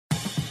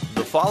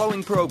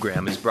following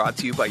program is brought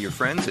to you by your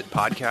friends at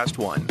Podcast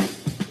One.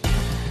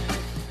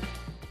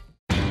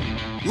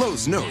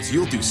 Lowe's knows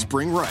you'll do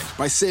spring right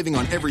by saving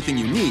on everything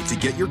you need to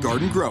get your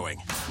garden growing.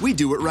 We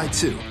do it right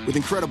too, with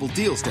incredible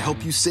deals to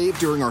help you save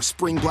during our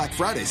Spring Black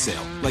Friday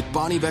sale, like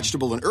Bonnie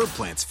vegetable and herb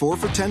plants, 4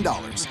 for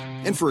 $10.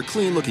 And for a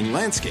clean-looking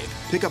landscape,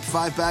 pick up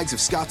 5 bags of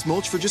Scott's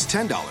mulch for just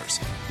 $10.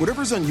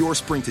 Whatever's on your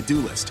spring to-do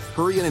list,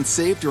 hurry in and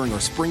save during our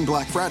Spring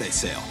Black Friday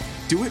sale.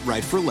 Do it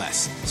right for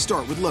less.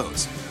 Start with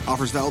Lowe's.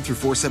 Offers valid through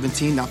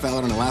 4/17, not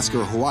valid on Alaska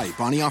or Hawaii.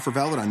 Bonnie offer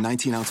valid on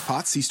 19-ounce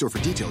pots. See store for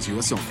details,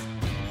 U.S. only.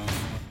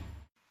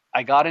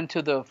 I got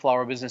into the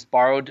flower business,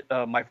 borrowed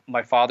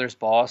my father's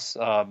boss,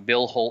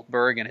 Bill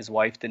Holtberg, and his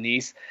wife,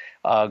 Denise,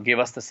 gave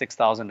us the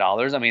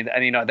 $6,000. I mean,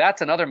 and,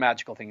 that's another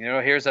magical thing.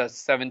 Here's a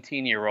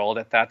 17-year-old.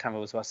 At that time, it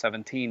was about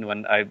 17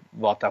 when I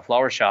bought that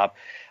flower shop.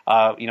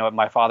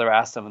 My father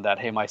asked him that,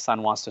 hey, my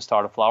son wants to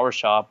start a flower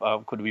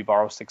shop. Could we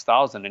borrow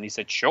 $6,000? And he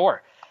said,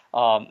 sure.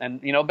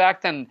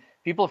 Back then,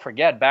 people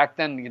forget, back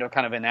then,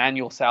 kind of an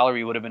annual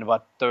salary would have been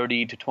about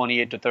 $30,000 to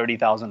 $28,000 to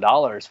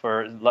 $30,000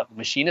 for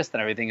machinists and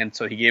everything. And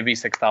so he gave me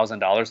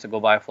 $6,000 to go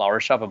buy a flower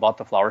shop. I bought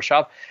the flower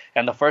shop.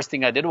 And the first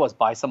thing I did was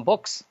buy some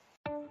books.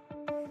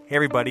 Hey,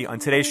 everybody. On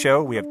today's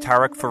show, we have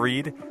Tariq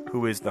Farid,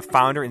 who is the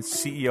founder and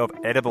CEO of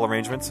Edible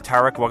Arrangements.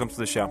 Tariq, welcome to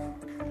the show.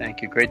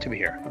 Thank you. Great to be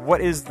here. What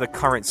is the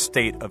current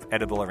state of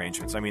Edible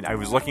Arrangements? I mean, I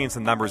was looking into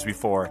the numbers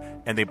before,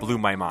 and they blew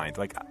my mind.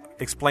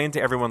 Explain to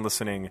everyone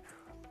listening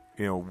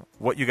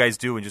what you guys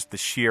do and just the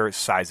sheer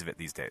size of it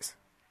these days.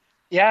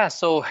 Yeah,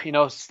 so,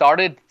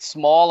 started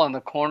small on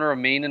the corner of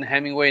Main and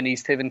Hemingway in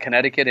East Haven,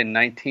 Connecticut in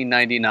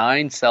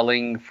 1999,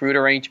 selling fruit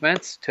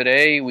arrangements.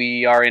 Today,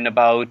 we are in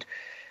about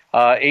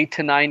 8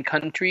 to 9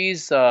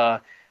 countries,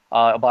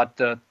 about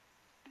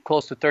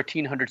close to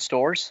 1,300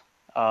 stores,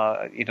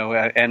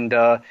 and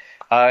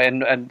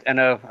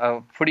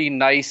a pretty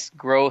nice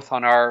growth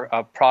on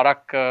our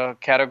product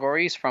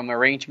categories, from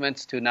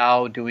arrangements to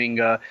now doing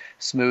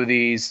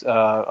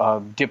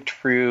smoothies, dipped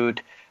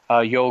fruit,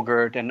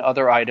 yogurt, and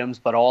other items,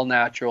 but all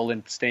natural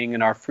and staying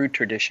in our fruit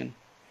tradition.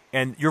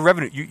 And your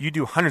revenue, you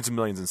do hundreds of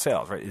millions in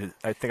sales, right?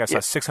 I think I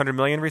saw 600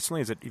 million recently.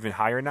 Is it even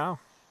higher now?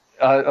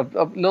 A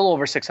little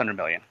over 600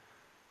 million.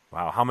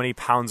 Wow. How many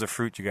pounds of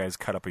fruit you guys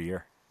cut up a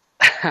year?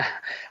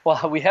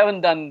 Well, we haven't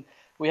done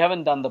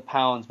the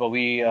pounds, but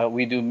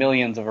we do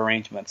millions of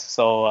arrangements.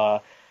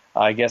 So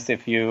I guess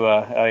if you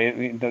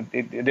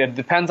it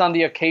depends on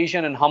the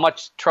occasion and how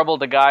much trouble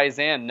the guy's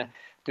in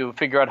to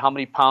figure out how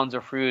many pounds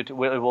of fruit it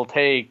will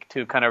take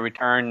to kind of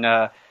return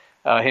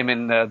him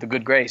in the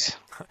good grace.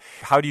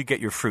 How do you get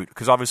your fruit?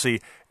 Because obviously,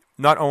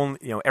 not only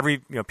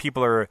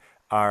people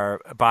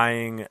are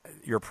buying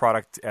your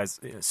product as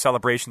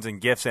celebrations and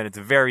gifts, and it's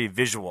very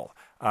visual.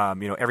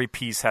 Every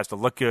piece has to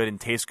look good and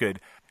taste good.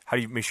 How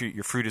do you make sure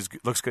your fruit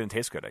looks good and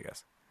tastes good, I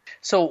guess?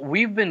 So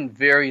we've been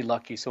very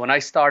lucky. So when I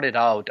started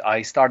out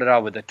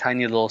with a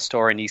tiny little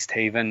store in East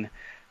Haven,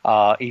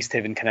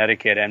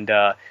 Connecticut, and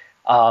I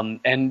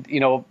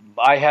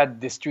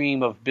had this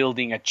dream of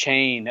building a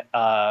chain,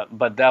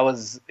 but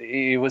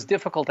it was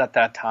difficult at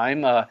that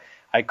time.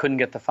 I couldn't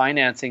get the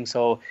financing,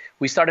 so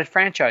we started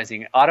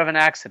franchising out of an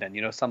accident.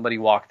 Somebody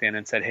walked in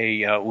and said,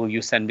 "Hey, will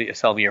you sell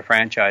me your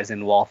franchise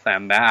in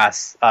Waltham,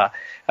 Mass,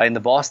 in the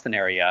Boston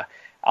area?"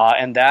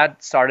 And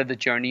that started the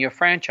journey of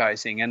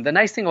franchising. And the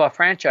nice thing about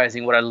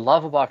franchising, what I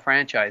love about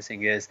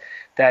franchising, is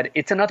that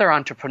it's another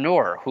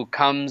entrepreneur who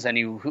comes and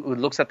who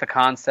looks at the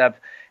concept,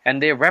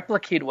 and they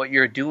replicate what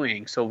you're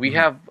doing. So we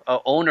have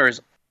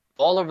owners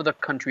all over the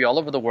country, all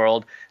over the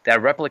world,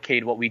 that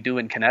replicate what we do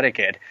in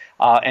Connecticut.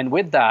 And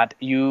with that,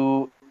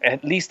 you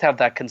at least have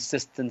that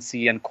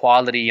consistency and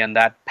quality and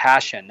that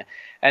passion.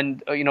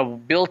 And,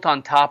 built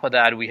on top of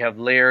that, we have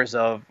layers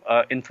of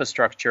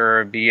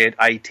infrastructure, be it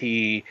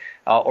IT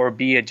or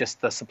be it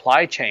just the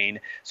supply chain.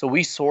 So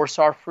we source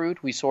our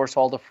fruit. We source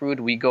all the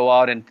fruit. We go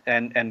out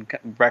and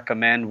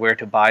recommend where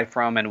to buy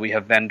from. And we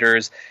have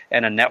vendors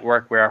and a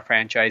network where our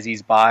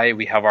franchisees buy.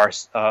 We have our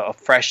a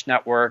fresh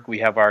network. We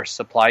have our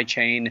supply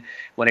chain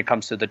when it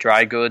comes to the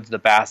dry goods, the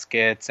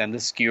baskets, and the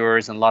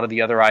skewers, and a lot of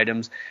the other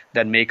items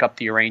that make up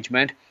the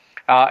arrangement.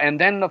 And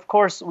then, of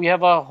course, we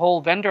have a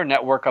whole vendor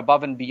network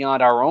above and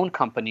beyond our own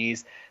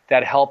companies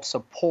that help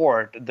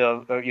support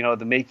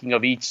the making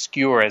of each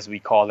skewer, as we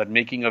call it,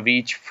 making of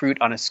each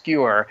fruit on a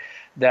skewer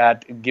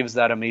that gives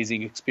that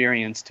amazing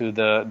experience to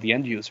the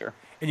end user.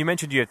 And you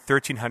mentioned you had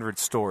 1,300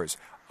 stores.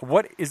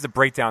 What is the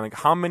breakdown? Like,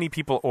 how many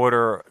people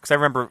order? Because I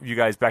remember you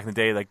guys back in the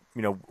day,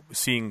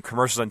 seeing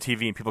commercials on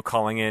TV and people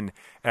calling in,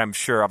 and I'm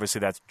sure obviously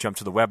that's jumped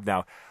to the web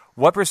now.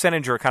 What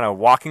percentage are kind of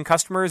walk-in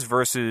customers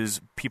versus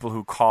people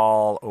who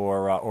call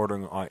or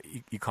ordering on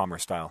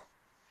e-commerce style?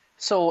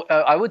 So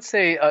I would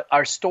say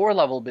our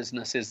store-level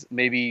business is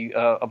maybe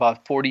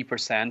about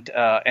 40%,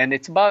 and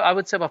it's I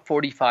would say about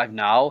 45%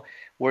 now.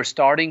 We're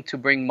starting to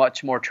bring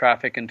much more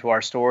traffic into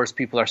our stores.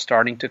 People are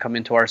starting to come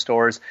into our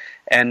stores,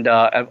 and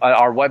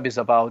our web is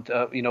about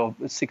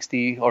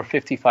 60 or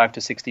 55 to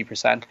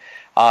 60%.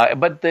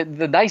 But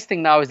the nice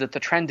thing now is that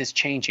the trend is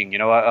changing.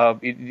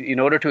 In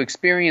order to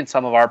experience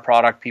some of our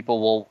product,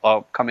 people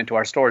will come into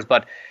our stores,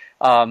 but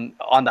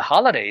On the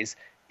holidays,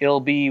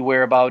 it'll be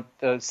where about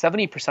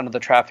 70% of the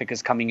traffic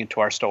is coming into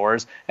our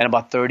stores, and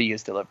about 30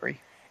 is delivery.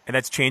 And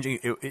that's changing.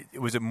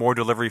 Was it more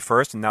delivery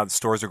first, and now the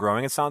stores are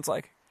growing, it sounds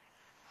like?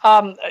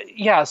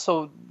 Yeah,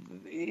 so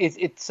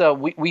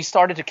we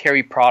started to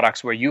carry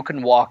products where you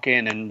can walk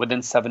in and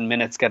within 7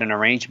 minutes get an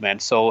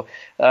arrangement. So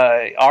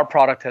our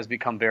product has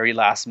become very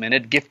last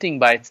minute. Gifting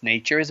by its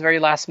nature is very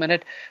last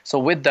minute. So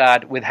with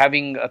that, with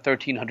having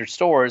 1,300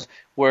 stores,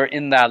 we're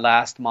in that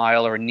last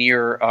mile or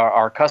near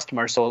our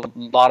customers. So a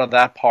lot of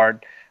that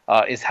part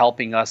is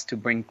helping us to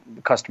bring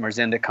customers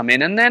in to come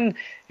in. And then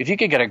if you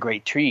could get a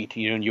great treat,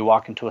 you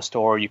walk into a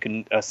store, you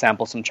can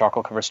sample some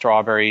chocolate covered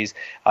strawberries,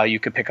 you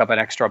could pick up an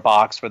extra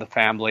box for the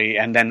family,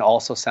 and then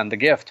also send the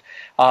gift.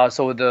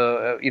 So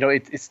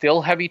it's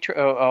still heavy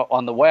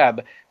on the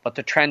web, but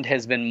the trend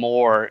has been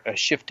more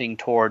shifting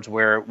towards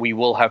where we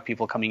will have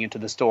people coming into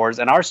the stores.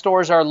 And our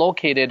stores are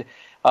located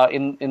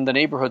in the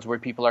neighborhoods where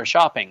people are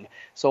shopping.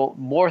 So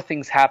more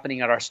things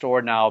happening at our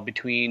store now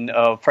between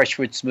fresh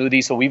fruit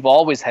smoothies. So we've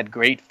always had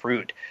great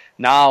fruit.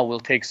 Now we'll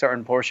take a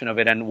certain portion of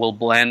it and we'll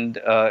blend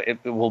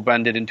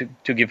it into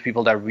to give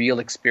people that real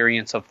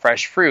experience of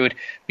fresh fruit,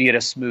 be it a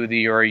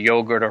smoothie or a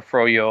yogurt or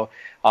froyo,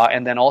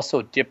 and then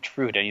also dipped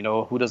fruit. And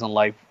who doesn't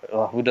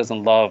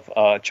love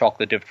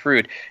chocolate dipped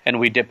fruit? And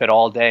we dip it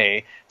all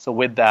day. So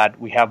with that,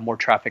 we have more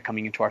traffic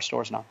coming into our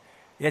stores now.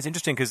 Yeah, it's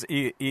interesting because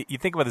you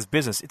think about this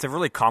business. It's a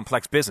really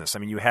complex business. I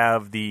mean, you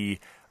have the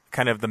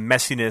kind of the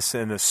messiness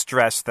and the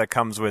stress that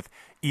comes with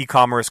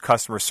e-commerce,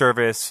 customer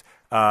service,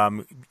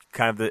 kind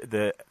of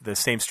the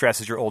same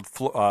stress as your old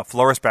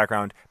florist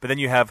background. But then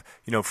you have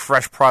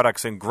fresh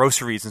products and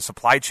groceries and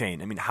supply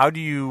chain. I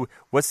mean,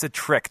 what's the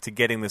trick to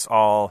getting this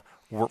all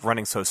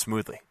running so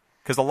smoothly?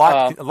 Because a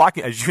lot,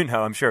 as you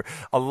know, I'm sure,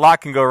 a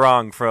lot can go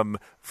wrong from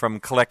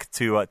click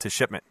to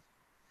shipment.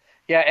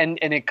 Yeah, and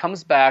it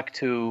comes back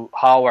to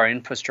how our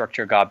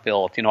infrastructure got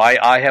built.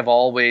 I have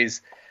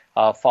always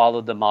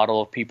followed the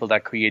model of people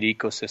that create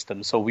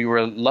ecosystems. So we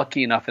were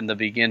lucky enough in the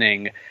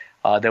beginning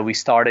that we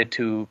started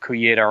to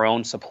create our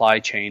own supply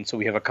chain. So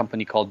we have a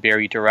company called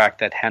Berry Direct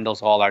that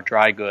handles all our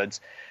dry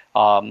goods.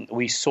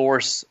 We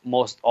source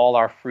most all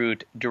our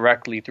fruit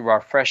directly through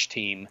our fresh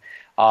team.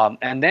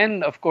 And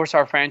then, of course,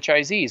 our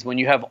franchisees. When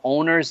you have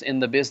owners in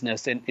the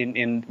business,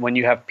 when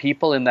you have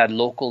people in that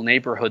local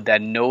neighborhood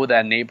that know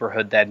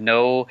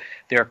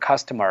their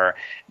customer,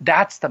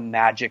 that's the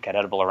magic at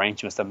Edible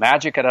Arrangements. The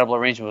magic at Edible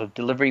Arrangements of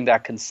delivering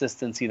that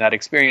consistency, that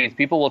experience.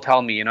 People will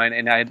tell me, and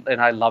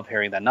I love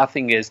hearing that.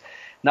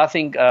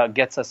 Nothing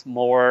gets us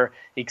more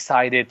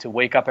excited to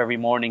wake up every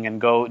morning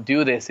and go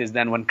do this is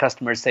then when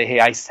customers say,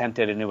 "Hey, I sent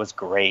it and it was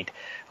great."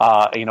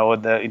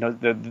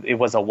 It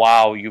was a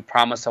wow. You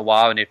promised a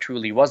wow, and it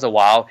truly was a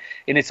wow.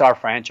 And it's our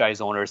franchise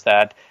owners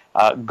that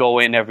go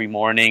in every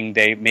morning.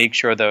 They make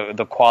sure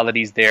the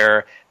quality's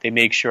there. They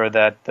make sure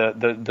that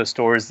the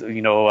stores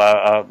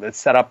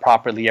set up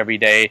properly every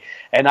day.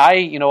 And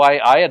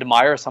I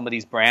admire some of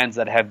these brands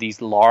that have these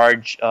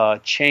large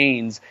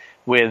chains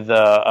with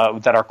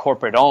that are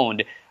corporate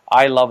owned.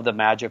 I love the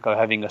magic of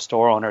having a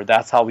store owner.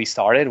 That's how we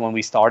started. When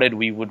we started,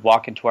 we would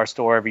walk into our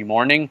store every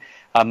morning,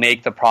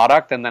 make the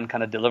product, and then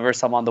kind of deliver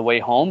some on the way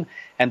home.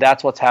 And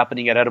that's what's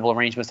happening at Edible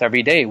Arrangements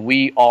every day.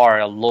 We are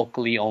a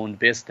locally owned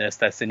business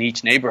that's in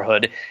each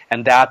neighborhood,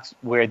 and that's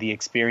where the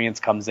experience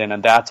comes in,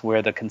 and that's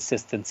where the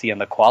consistency and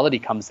the quality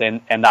comes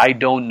in. And I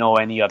don't know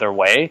any other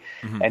way,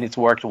 and it's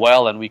worked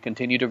well, and we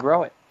continue to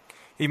grow it.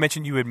 You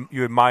mentioned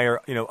you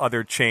admire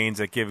other chains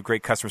that give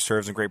great customer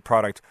service and great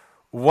product.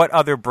 What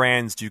other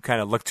brands do you kind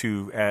of look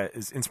to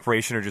as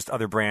inspiration, or just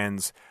other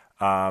brands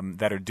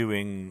that are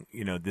doing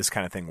this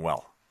kind of thing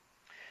well?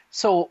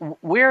 So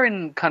we're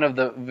in kind of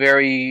the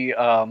very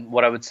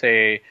what I would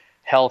say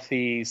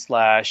healthy /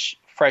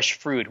 fresh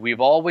fruit.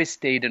 We've always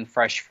stayed in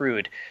fresh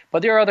fruit,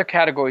 but there are other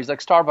categories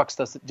like Starbucks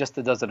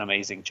does an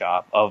amazing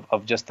job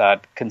of just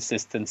that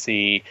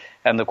consistency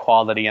and the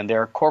quality, and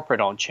they're a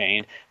corporate-owned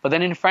chain. But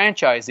then in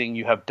franchising,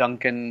 you have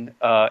Dunkin'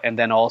 and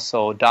then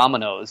also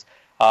Domino's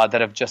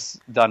that have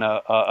just done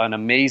an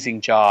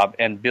amazing job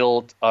and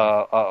built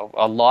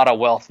a lot of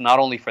wealth, not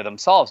only for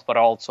themselves but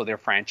also their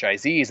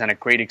franchisees, and a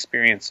great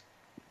experience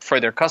for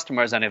their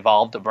customers, and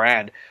evolve the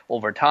brand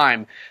over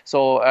time.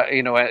 So,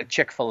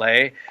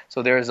 Chick-fil-A.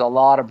 So there's a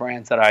lot of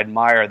brands that I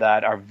admire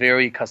that are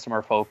very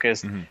customer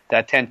focused,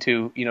 that tend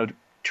to,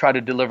 try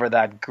to deliver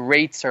that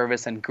great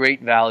service and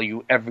great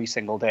value every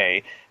single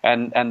day.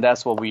 And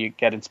that's what we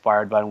get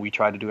inspired by and we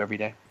try to do every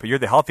day. But you're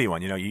the healthy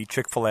one. You eat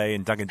Chick-fil-A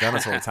and Dunkin'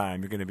 Donuts all the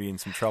time. You're going to be in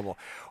some trouble.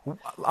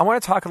 I want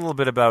to talk a little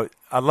bit about,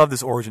 I love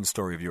this origin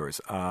story of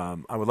yours. I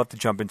would love to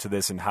jump into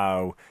this and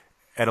how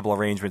Edible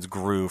Arrangements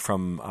grew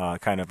from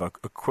kind of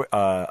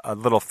a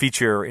little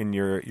feature in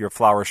your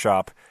flower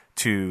shop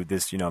to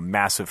this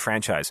massive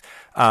franchise.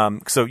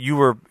 So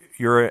you're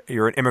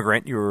an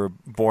immigrant. You were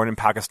born in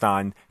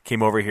Pakistan,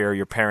 came over here.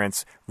 Your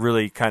parents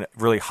really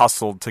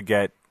hustled to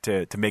get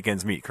to make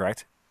ends meet.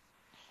 Correct?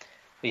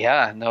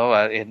 Yeah.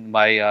 No.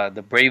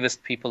 The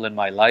bravest people in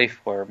my life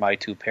were my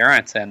two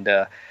parents,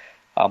 and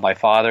My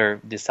father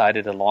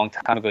decided a long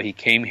time ago, he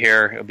came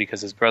here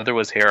because his brother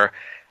was here,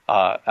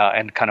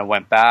 and kind of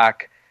went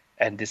back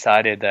and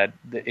decided that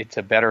it's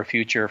a better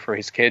future for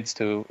his kids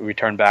to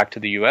return back to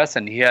the U.S.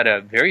 And he had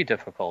a very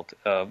difficult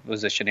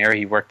position here.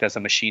 He worked as a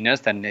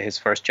machinist, and his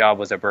first job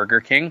was at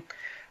Burger King.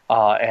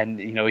 And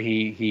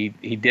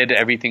he did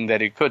everything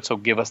that he could, so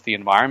give us the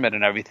environment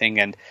and everything.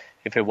 And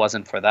if it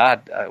wasn't for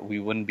that, we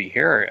wouldn't be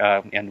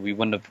here, and we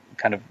wouldn't have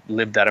kind of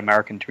lived that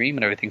American dream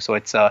and everything. So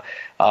it's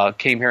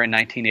came here in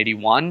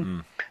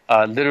 1981,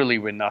 literally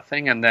with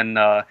nothing, and then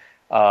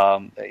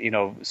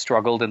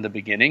struggled in the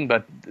beginning,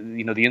 but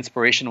the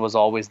inspiration was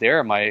always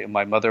there. My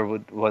mother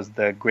was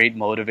the great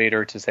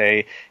motivator to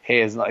say,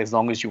 hey, as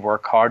long as you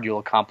work hard, you'll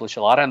accomplish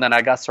a lot. And then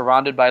I got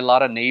surrounded by a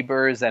lot of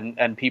neighbors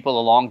and people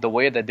along the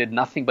way that did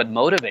nothing but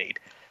motivate.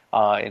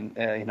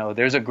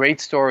 There's a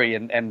great story,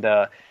 and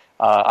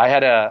I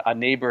had a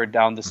neighbor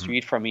down the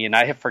street from me, and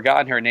I have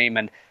forgotten her name,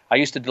 and I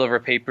used to deliver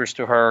papers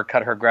to her,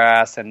 cut her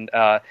grass, and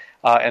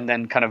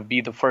then kind of be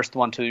the first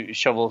one to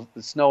shovel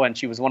the snow. And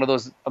she was one of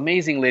those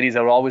amazing ladies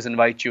that would always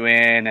invite you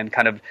in and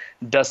kind of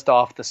dust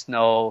off the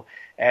snow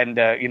and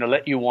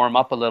let you warm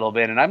up a little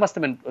bit. And I must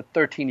have been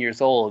 13 years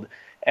old.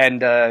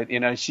 And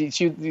she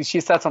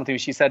said something.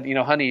 She said,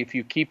 honey, if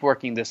you keep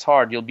working this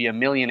hard, you'll be a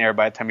millionaire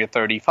by the time you're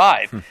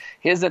 35.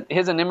 Here's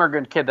an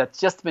immigrant kid that's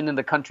just been in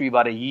the country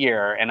about a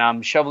year, and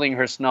I'm shoveling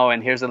her snow,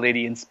 and here's a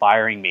lady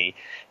inspiring me.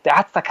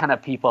 That's the kind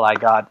of people I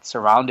got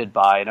surrounded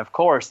by. And of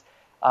course,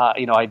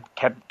 I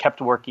kept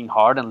working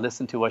hard and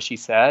listened to what she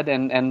said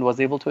and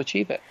was able to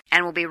achieve it.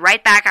 And we'll be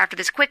right back after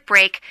this quick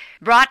break,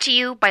 brought to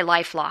you by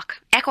LifeLock.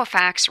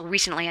 Equifax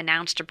recently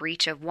announced a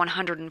breach of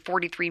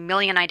 143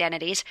 million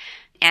identities,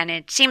 and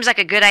it seems like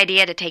a good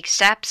idea to take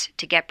steps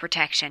to get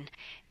protection.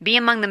 Be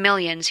among the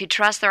millions who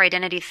trust their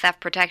identity theft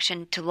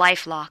protection to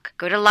LifeLock.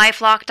 Go to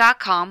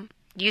lifelock.com.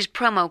 Use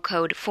promo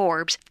code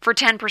Forbes for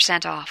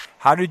 10% off.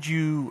 How did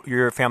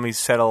your family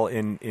settle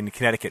in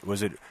Connecticut?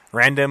 Was it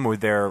random? Were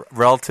there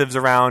relatives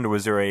around?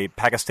 Was there a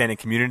Pakistani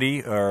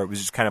community? Or was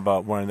it just kind of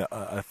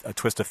a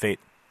twist of fate?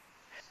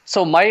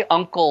 So my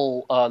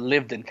uncle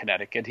lived in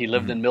Connecticut. He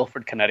lived in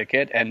Milford,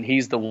 Connecticut, and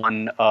he's the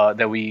one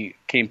that we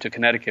came to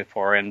Connecticut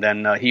for. And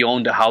then he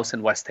owned a house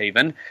in West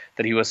Haven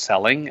that he was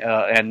selling,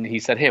 and he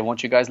said, hey,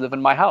 won't you guys live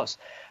in my house?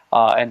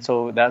 And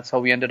so that's how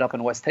we ended up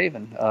in West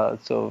Haven.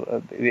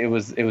 It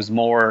was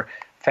more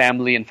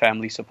family and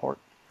family support.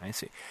 I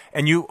see.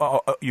 And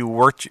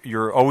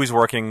you're always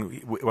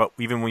working,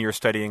 even when you're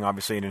studying,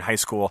 obviously, and in high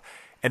school.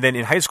 And then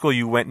in high school,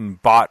 you went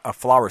and bought a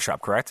flower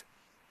shop, correct?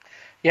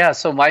 Yeah,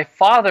 so my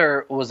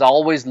father was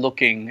always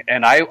looking,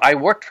 and I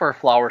worked for a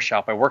flower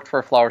shop. I worked for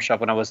a flower shop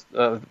when I was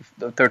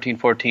 13,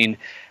 14.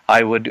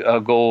 I would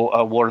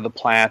go water the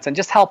plants and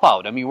just help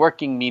out. I mean,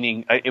 working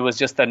meaning it was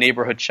just a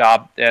neighborhood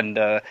shop, and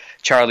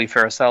Charlie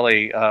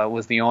Faracelli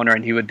was the owner,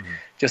 and he would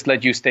just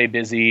let you stay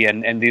busy.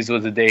 And these were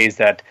the days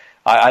that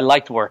I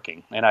liked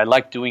working, and I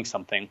liked doing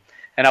something.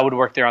 And I would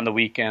work there on the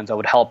weekends. I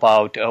would help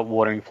out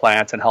watering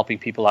plants and helping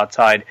people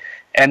outside.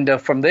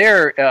 And from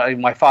there,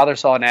 my father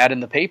saw an ad in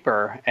the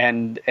paper,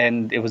 and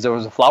there was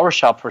a flower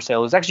shop for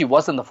sale. It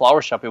wasn't the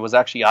flower shop; it was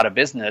actually out of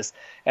business.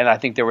 And I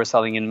think they were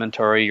selling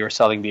inventory or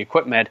selling the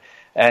equipment.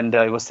 And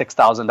it was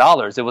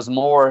 $6,000. It was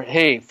more,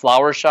 hey,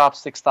 flower shop,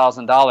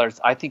 $6,000.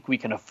 I think we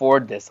can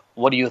afford this.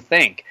 What do you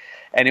think?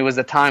 And it was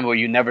a time where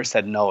you never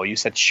said no. You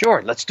said,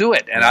 sure, let's do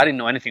it. And I didn't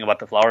know anything about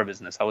the flower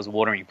business. I was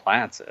watering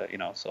plants,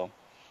 so.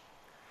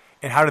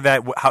 And how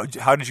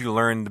did you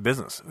learn the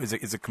business? Is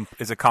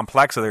it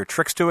complex? Are there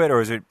tricks to it, or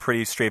is it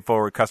pretty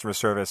straightforward customer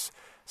service,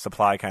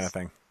 supply kind of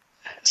thing?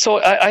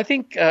 So I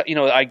think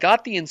I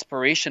got the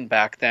inspiration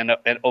back then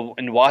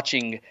in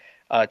watching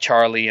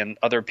Charlie and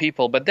other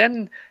people, but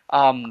then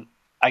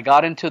I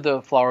got into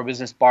the flower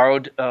business.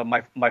 Borrowed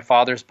my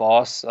father's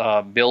boss,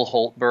 Bill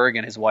Holtberg,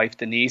 and his wife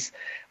Denise,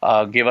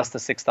 gave us the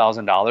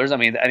 $6,000. I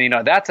mean,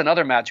 and that's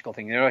another magical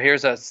thing.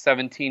 Here's a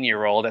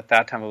 17-year-old. At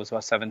that time, it was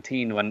about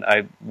 17 when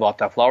I bought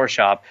that flower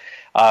shop.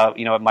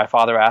 My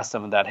father asked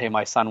him that, hey,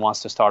 my son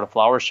wants to start a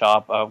flower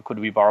shop. Could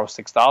we borrow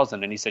 $6,000?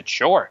 And he said,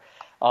 sure.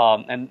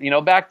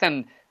 Back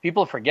then,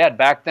 people forget.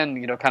 Back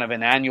then, kind of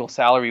an annual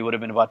salary would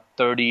have been about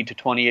 $30,000 to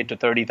 $28,000 to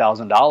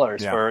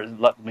 $30,000 for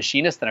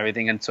machinists and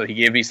everything. And so he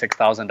gave me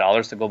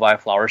 $6,000 to go buy a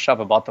flower shop.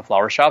 I bought the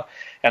flower shop,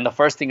 and the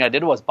first thing I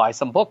did was buy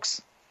some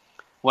books.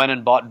 Went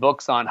and bought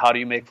books on how do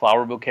you make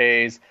flower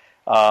bouquets,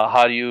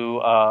 what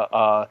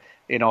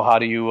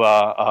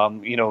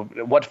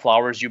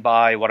flowers you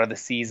buy, what are the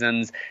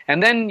seasons,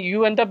 and then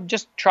you end up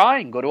just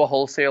trying. Go to a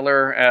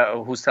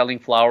wholesaler who's selling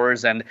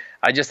flowers, and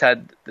I just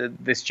had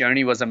this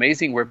journey was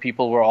amazing where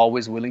people were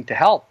always willing to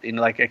help.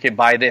 Okay,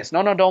 buy this.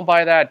 No, don't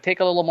buy that.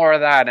 Take a little more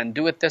of that and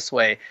do it this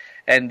way.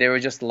 And there were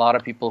just a lot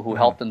of people who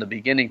helped in the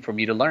beginning for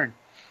me to learn.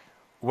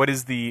 What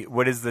is the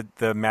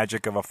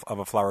magic of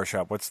a flower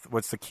shop?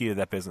 What's the key to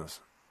that business?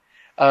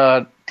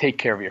 Take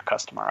care of your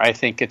customer. I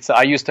think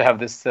I used to have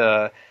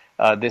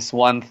this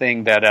one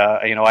thing that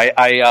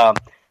I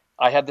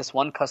had this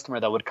one customer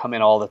that would come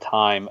in all the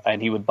time,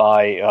 and he would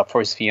buy for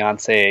his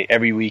fiance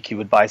every week. He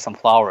would buy some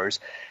flowers,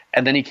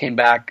 and then he came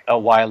back a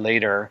while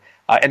later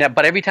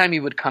But every time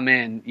you would come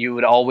in, you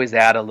would always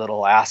add a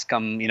little, ask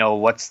them,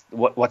 what's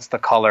the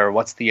color,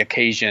 what's the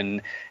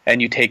occasion,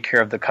 and you take care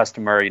of the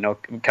customer,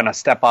 kind of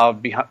step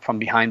out from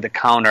behind the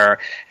counter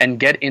and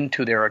get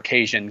into their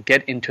occasion,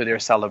 get into their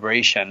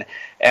celebration.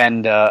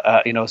 And,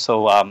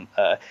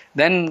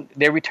 then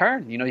they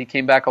returned. He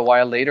came back a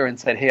while later and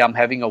said, hey, I'm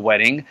having a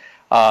wedding.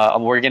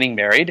 We're getting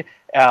married.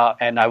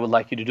 And I would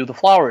like you to do the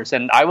flowers.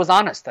 And I was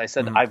honest. I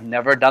said, I've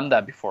never done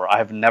that before. I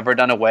have never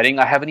done a wedding.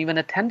 I haven't even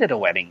attended a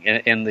wedding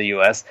in the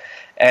U.S.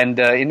 And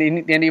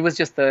he was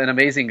just an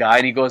amazing guy.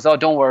 And he goes, oh,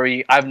 don't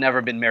worry. I've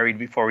never been married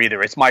before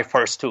either. It's my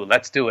first too.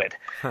 Let's do it.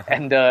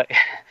 And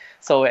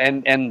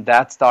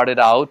that started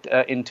out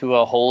into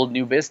a whole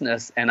new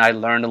business. And I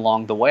learned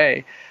along the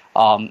way.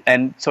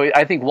 And so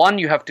I think, one,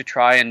 you have to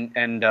try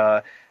and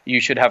you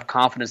should have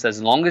confidence.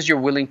 As long as you're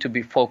willing to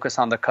be focused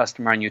on the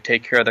customer and you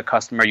take care of the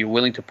customer, you're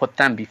willing to put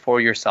them before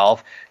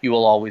yourself, you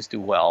will always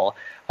do well.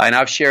 And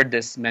I've shared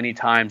this many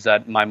times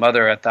that my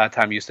mother at that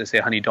time used to say,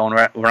 honey, don't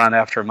run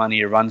after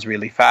money. It runs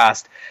really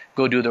fast.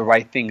 Go do the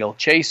right thing. It'll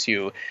chase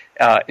you.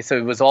 So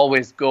it was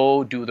always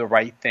go do the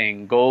right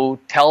thing. Go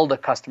tell the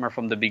customer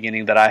from the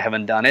beginning that I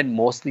haven't done it.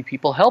 Mostly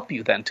people help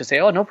you then to say,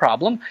 oh, no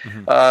problem.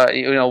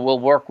 We'll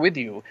work with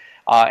you.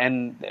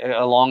 And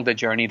along the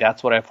journey,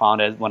 that's what I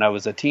found when I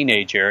was a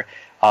teenager.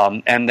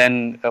 And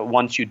then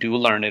once you do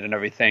learn it and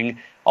everything,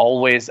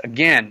 always,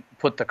 again,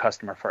 put the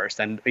customer first.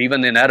 And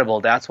even in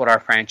edible, that's what our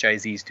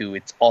franchisees do.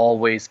 It's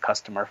always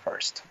customer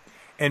first.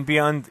 And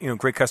beyond,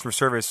 great customer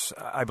service,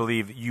 I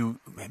believe you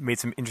made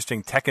some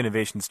interesting tech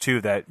innovations too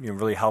that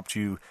really helped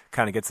you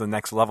kind of get to the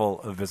next level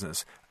of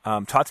business.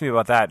 Talk to me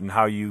about that and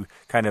how you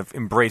kind of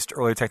embraced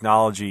early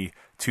technology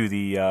to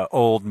the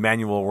old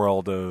manual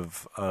world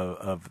of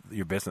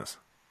your business.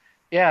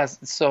 Yeah.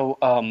 So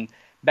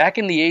back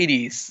in the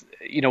 80s,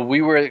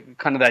 we were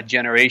kind of that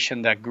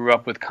generation that grew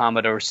up with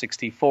Commodore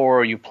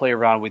 64. You play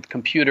around with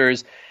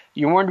computers.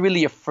 You weren't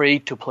really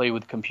afraid to play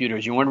with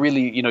computers. You weren't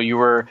really, you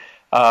were.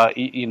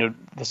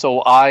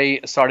 So I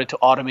started to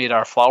automate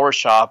our flower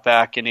shop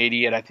back in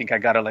 88. I think I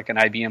got an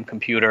IBM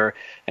computer,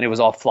 and it was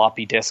all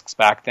floppy disks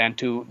back then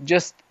to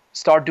just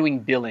start doing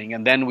billing.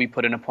 And then we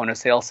put in a point of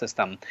sale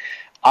system.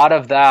 Out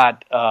of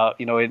that,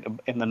 in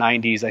the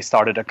 90s, I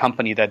started a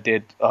company that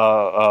did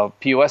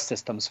POS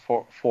systems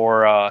for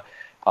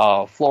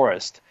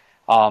florists.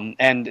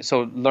 And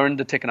so learned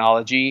the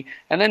technology.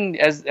 And then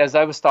as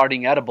I was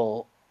starting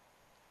edible,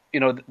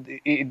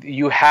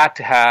 you had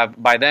to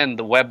have, by then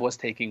the web was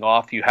taking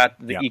off,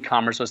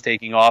 e-commerce was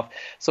taking off.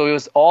 So it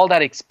was all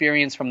that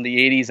experience from the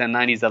 80s and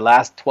 90s, the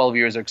last 12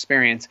 years of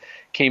experience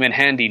came in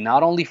handy,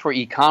 not only for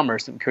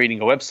e-commerce and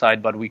creating a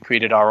website, but we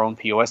created our own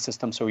POS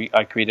system. So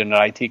I created an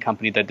IT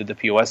company that did the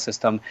POS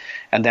system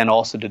and then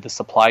also did the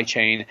supply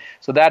chain.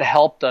 So that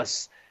helped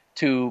us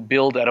to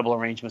build edible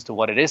arrangements to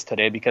what it is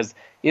today, because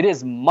it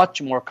is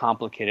much more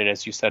complicated,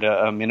 as you said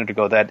a minute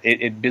ago, that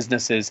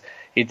businesses,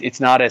 it's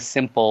not as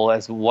simple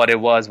as what it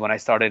was when I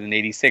started in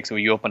 86, where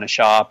you open a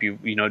shop,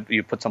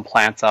 you put some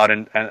plants out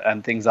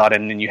and things out,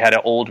 and then you had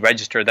an old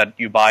register that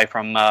you buy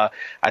from, I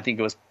think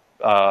it was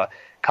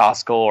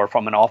Costco or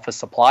from an office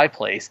supply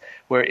place,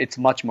 where it's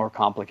much more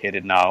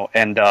complicated now.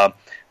 And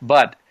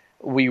but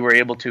we were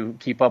able to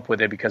keep up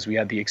with it because we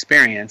had the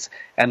experience,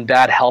 and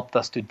that helped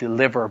us to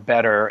deliver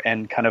better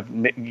and kind of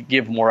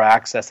give more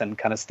access and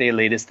kind of stay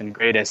latest and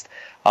greatest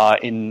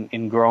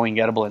in growing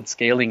edible and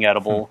scaling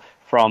edible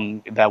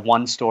from that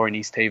one store in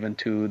East Haven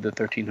to the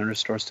 1,300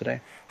 stores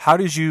today. How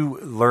did you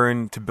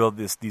learn to build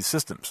these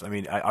systems? I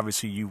mean,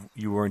 obviously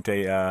you weren't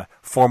a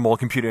formal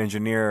computer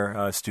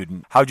engineer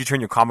student. How did you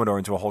turn your Commodore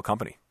into a whole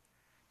company?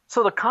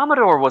 So the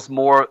Commodore was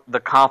more the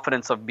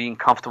confidence of being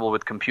comfortable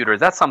with computers.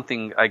 That's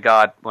something I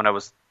got when I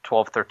was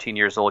 12, 13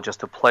 years old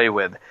just to play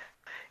with.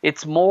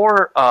 It's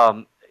more,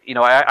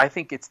 I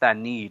think it's that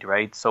need,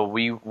 right? So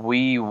we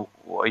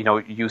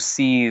you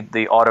see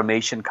the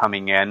automation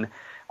coming in,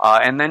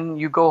 and then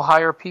you go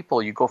hire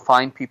people. You go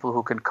find people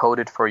who can code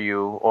it for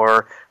you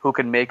or who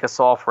can make a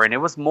software. And it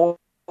was more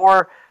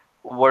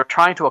we're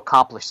trying to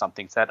accomplish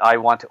something. That I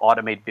want to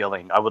automate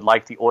billing. I would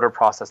like the order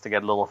process to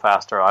get a little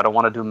faster. I don't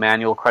want to do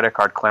manual credit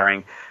card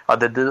clearing.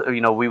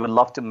 We would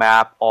love to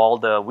map all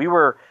the.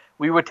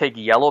 We would take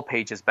yellow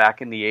pages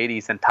back in the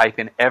 80s and type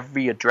in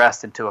every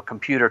address into a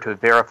computer to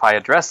verify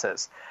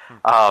addresses.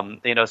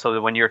 So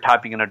that when you're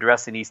typing an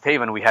address in East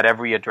Haven, we had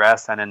every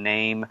address and a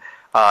name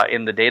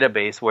in the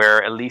database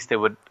where at least it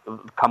would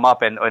come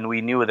up, and we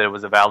knew that it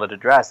was a valid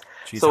address.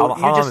 Jeez, so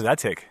how long did that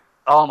take?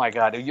 Oh my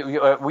God!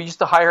 We used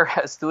to hire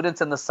students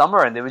in the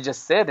summer, and they would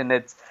just sit, and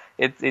it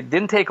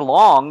didn't take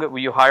long.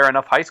 You hire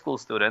enough high school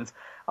students,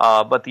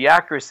 but the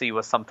accuracy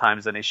was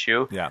sometimes an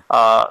issue. Yeah.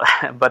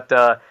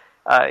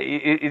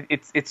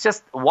 It's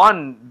just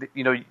one.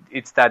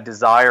 It's that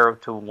desire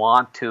to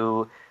want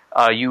to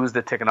use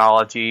the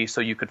technology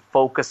so you could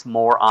focus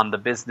more on the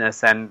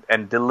business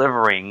and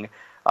delivering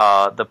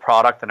the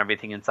product and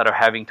everything, instead of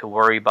having to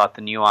worry about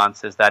the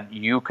nuances that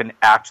you can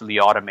actually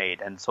automate.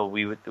 And so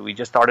we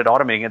just started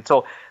automating. And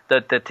so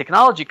the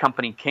technology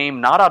company came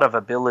not out of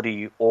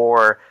ability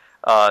or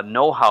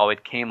know-how,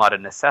 it came out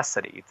of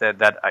necessity.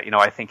 That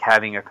I think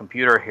having a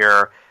computer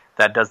here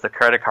that does the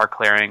credit card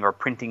clearing or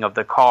printing of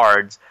the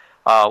cards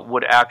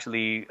would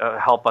actually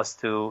help us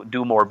to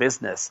do more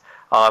business.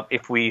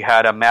 If we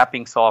had a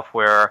mapping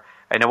software,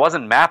 and it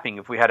wasn't mapping,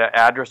 if we had an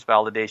address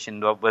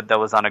validation that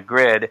was on a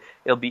grid,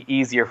 it'll be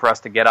easier for us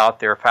to get out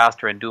there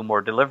faster and do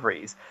more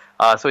deliveries.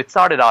 So it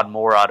started out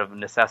more out of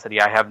necessity.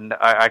 I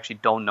actually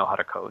don't know how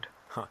to code.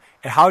 Huh.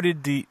 And how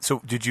did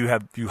did you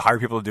hire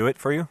people to do it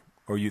for you,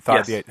 or you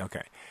thought Yes.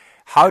 Okay?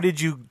 How did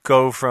you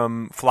go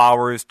from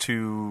flowers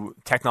to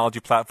technology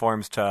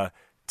platforms to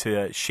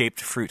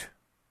shaped fruit?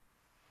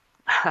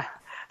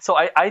 So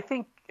I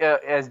think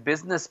as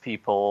business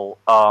people,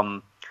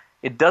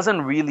 it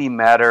doesn't really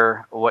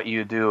matter what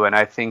you do, and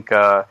I think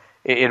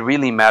it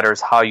really matters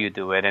how you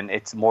do it, and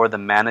it's more the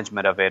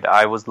management of it.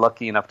 I was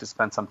lucky enough to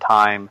spend some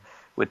time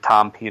with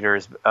Tom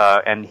Peters,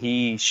 and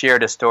he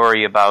shared a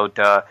story about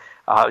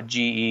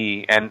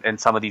GE and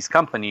some of these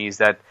companies,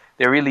 that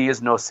there really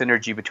is no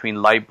synergy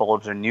between light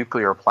bulbs or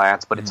nuclear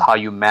plants, but it's how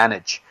you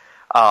manage.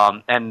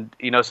 And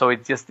so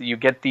it's just, you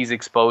get these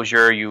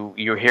exposure, you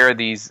hear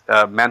these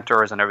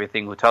mentors and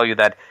everything who tell you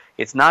that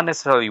it's not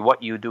necessarily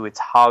what you do, it's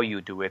how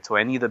you do it. So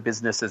any of the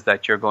businesses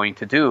that you're going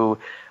to do,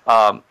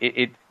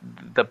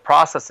 the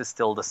process is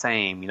still the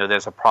same.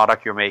 There's a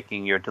product you're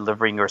making, you're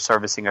delivering or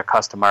servicing a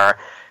customer.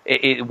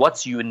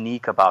 What's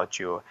unique about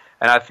you?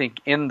 And I think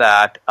in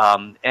that,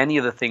 any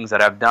of the things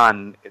that I've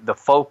done, the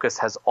focus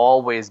has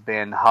always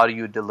been, how do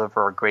you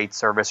deliver a great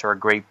service or a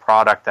great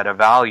product at a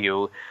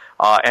value?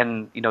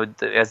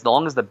 As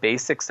long as the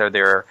basics are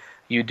there,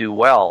 you do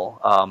well.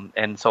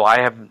 And so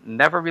I have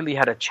never really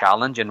had a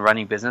challenge in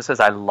running businesses.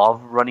 I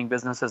love running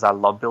businesses. I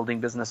love building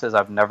businesses.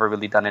 I've never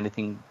really done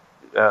anything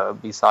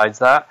besides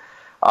that.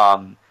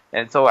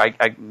 And so I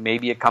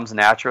maybe it comes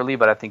naturally,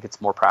 but I think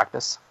it's more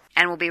practice.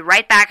 And we'll be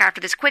right back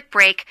after this quick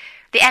break.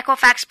 The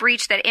Equifax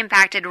breach that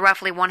impacted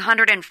roughly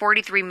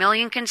 143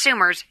 million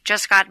consumers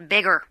just got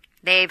bigger.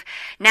 They've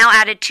now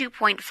added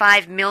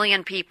 2.5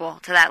 million people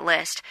to that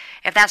list.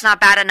 If that's not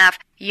bad enough,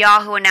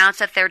 Yahoo announced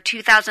that their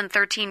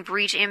 2013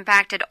 breach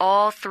impacted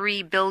all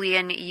 3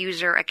 billion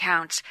user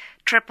accounts,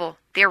 triple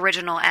the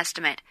original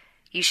estimate.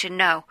 You should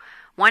know,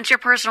 once your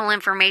personal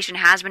information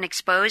has been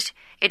exposed,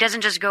 it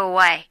doesn't just go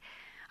away.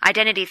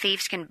 Identity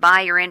thieves can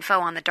buy your info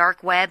on the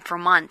dark web for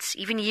months,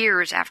 even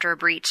years after a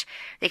breach.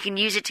 They can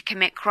use it to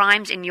commit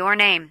crimes in your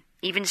name,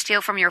 even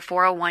steal from your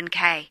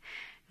 401k.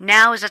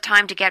 Now is the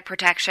time to get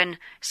protection.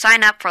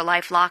 Sign up for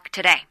LifeLock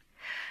today.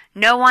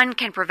 No one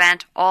can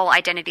prevent all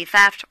identity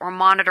theft or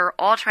monitor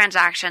all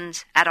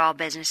transactions at all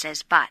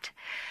businesses, but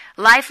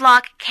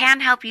LifeLock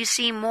can help you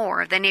see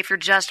more than if you're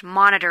just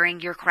monitoring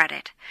your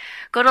credit.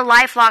 Go to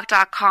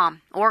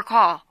LifeLock.com or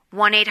call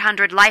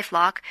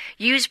 1-800-LifeLock.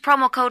 Use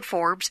promo code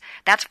Forbes,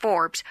 that's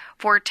Forbes,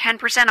 for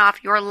 10%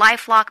 off your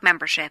LifeLock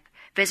membership.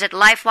 Visit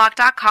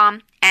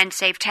LifeLock.com and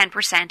save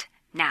 10%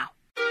 now.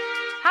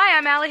 Hi,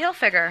 I'm Allie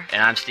Hilfiger.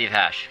 And I'm Steve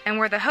Hash. And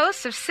we're the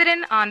hosts of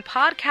Sit-In on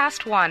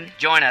Podcast One.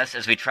 Join us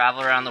as we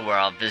travel around the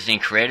world visiting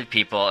creative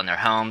people in their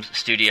homes,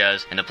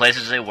 studios, and the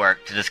places they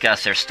work to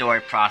discuss their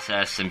story,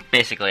 process, and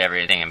basically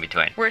everything in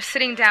between. We're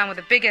sitting down with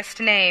the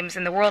biggest names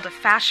in the world of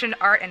fashion,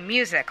 art, and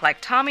music,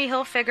 like Tommy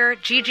Hilfiger,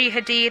 Gigi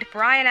Hadid,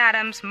 Bryan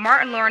Adams,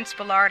 Martin Lawrence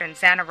Ballard, and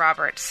Xana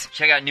Roberts.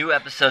 Check out new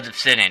episodes of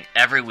Sit-In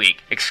every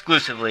week,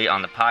 exclusively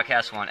on the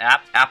Podcast One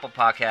app, Apple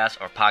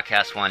Podcasts, or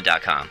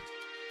PodcastOne.com.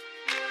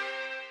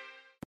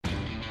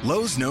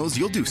 Lowe's knows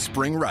you'll do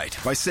spring right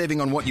by saving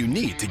on what you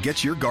need to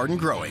get your garden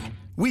growing.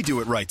 We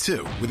do it right,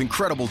 too, with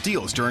incredible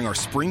deals during our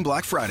Spring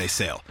Black Friday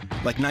sale,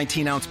 like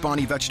 19-ounce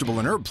Bonnie vegetable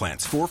and herb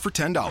plants, 4 for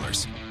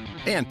 $10.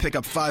 And pick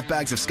up 5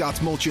 bags of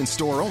Scott's mulch in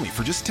store only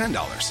for just $10.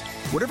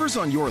 Whatever's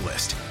on your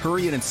list,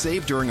 hurry in and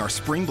save during our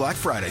Spring Black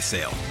Friday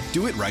sale.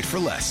 Do it right for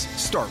less.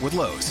 Start with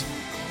Lowe's.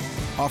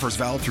 Offers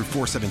valid through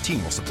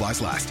 4/17 while supplies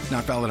last.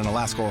 Not valid in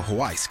Alaska or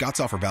Hawaii. Scott's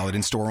offer valid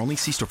in store only.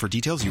 See store for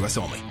details. U.S.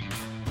 only.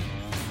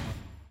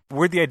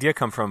 Where'd the idea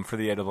come from for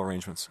the edible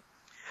arrangements?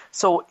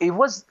 So it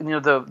was,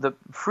 the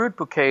fruit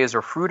bouquets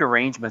or fruit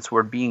arrangements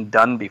were being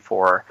done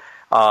before.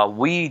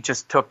 We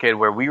just took it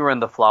where we were in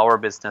the flower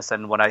business,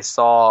 and when I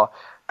saw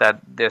that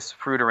this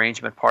fruit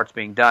arrangement part's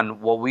being done,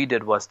 what we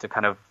did was to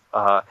kind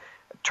of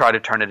try to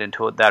turn it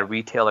into that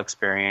retail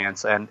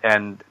experience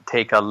and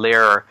take a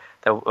layer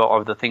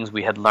of the things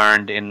we had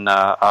learned in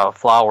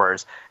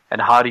flowers, and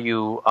how do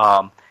you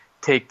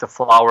take the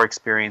flower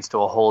experience to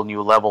a whole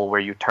new level where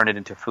you turn it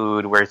into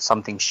food, where it's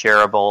something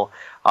shareable.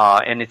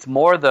 And it's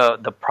more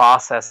the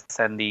process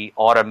and the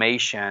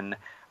automation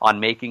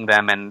on making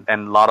them, and a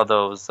lot of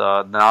those,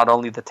 not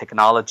only the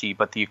technology,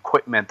 but the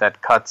equipment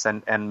that cuts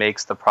and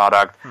makes the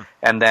product.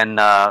 And then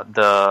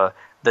the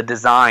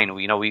design.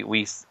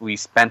 We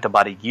spent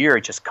about a year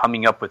just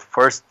coming up with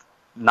first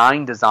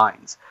 9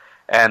 designs.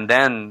 And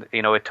then,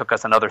 it took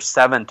us another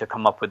 7 to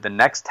come up with the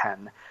next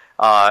 10.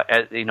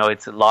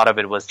 It's a lot of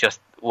it was just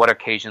what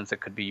occasions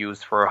it could be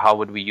used for, how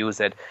would we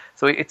use it.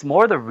 So it's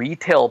more the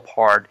retail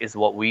part is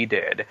what we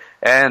did.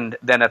 And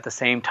then at the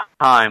same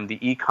time, the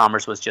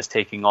e-commerce was just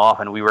taking off,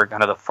 and we were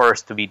kind of the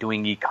first to be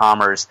doing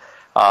e-commerce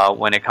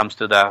when it comes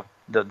to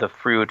the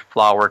fruit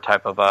flower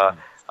type of a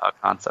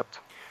concept.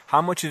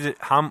 How much is it?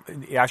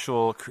 The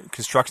actual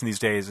construction these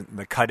days,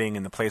 the cutting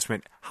and the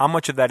placement? How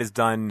much of that is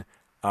done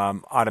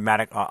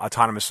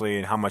autonomously,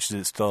 and how much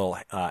is it still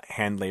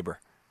hand labor?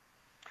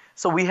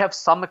 So we have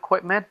some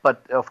equipment,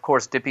 but of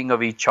course, dipping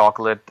of each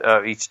chocolate,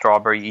 each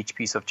strawberry, each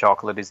piece of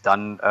chocolate is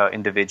done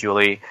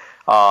individually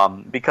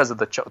because of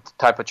the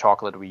type of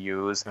chocolate we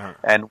use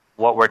and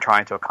what we're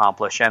trying to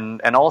accomplish.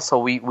 And also,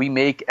 we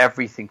make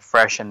everything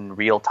fresh in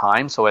real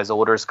time. So as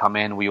orders come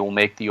in, we will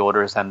make the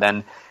orders and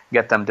then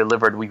get them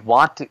delivered. We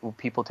want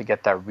people to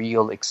get that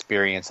real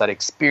experience. That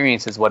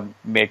experience is what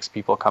makes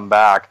people come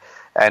back.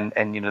 And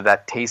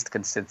that taste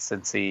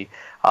consistency,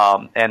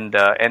 and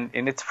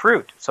it's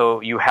fruit, so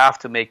you have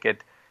to make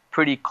it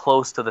pretty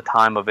close to the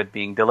time of it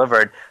being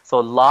delivered. So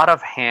a lot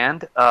of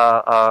hand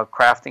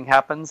crafting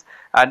happens,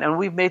 and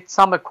we've made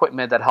some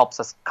equipment that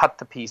helps us cut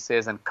the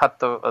pieces and cut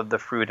the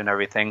fruit and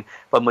everything.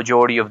 But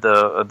majority of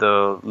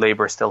the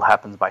labor still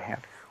happens by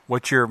hand.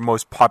 What's your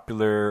most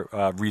popular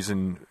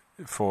reason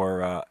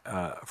for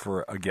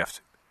a gift?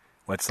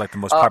 What's like the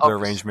most popular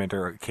arrangement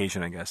or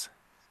occasion, I guess?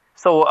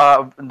 So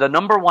the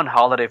number one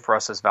holiday for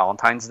us is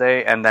Valentine's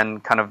Day, and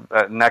then kind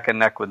of neck and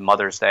neck with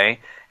Mother's Day.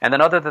 And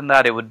then other than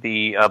that, it would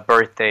be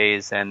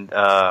birthdays and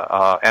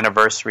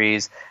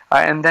anniversaries,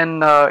 and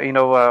then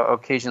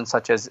occasions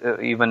such as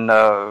even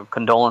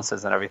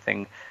condolences and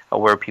everything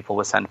where people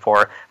would send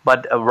for.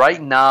 But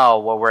right now,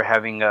 what we're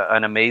having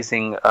an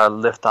amazing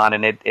lift on,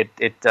 and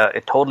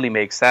it totally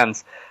makes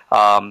sense,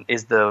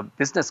 is the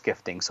business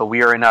gifting. So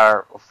we are in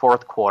our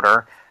fourth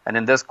quarter. And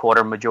in this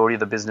quarter, majority of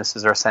the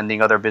businesses are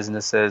sending other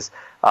businesses,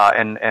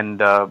 and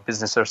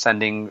businesses are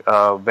sending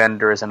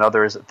vendors and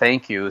others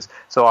thank yous.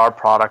 So our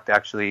product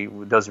actually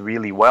does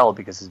really well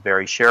because it's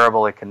very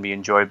shareable. It can be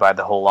enjoyed by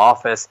the whole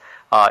office.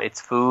 It's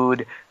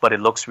food, but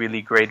it looks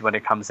really great when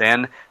it comes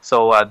in.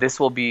 So this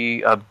will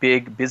be a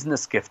big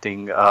business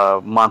gifting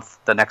month,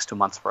 the next 2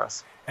 months for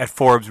us. At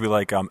Forbes, we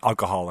like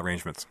alcohol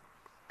arrangements.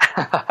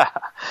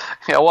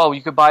 Yeah, well,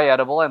 you could buy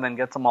edible and then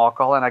get some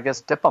alcohol and I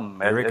guess dip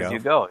them as you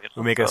go.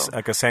 We'll make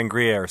like a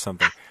sangria or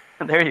something.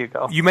 There you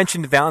go. You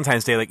mentioned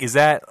Valentine's Day. Like, is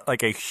that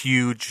like a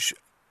huge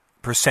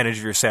percentage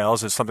of your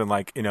sales? Is something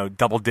like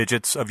double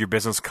digits of your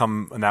business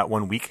come in that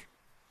 1 week?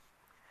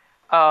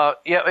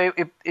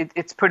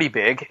 It's pretty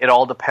big. It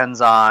all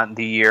depends on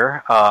the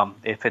year.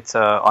 If it's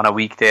on a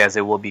weekday, as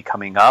it will be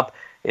coming up,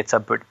 it's a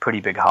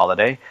pretty big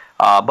holiday.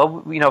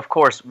 But of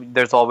course,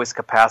 there's always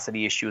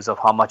capacity issues of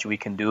how much we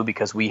can do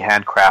because we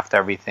handcraft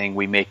everything,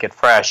 we make it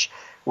fresh.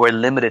 We're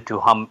limited to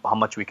how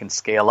much we can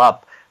scale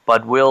up.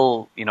 But it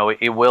will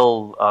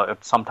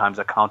sometimes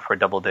account for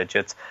double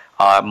digits.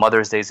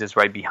 Mother's Day is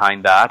right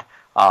behind that.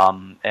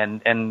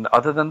 And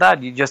other than that,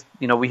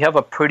 we have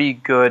a pretty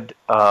good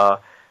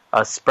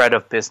a spread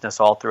of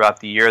business all throughout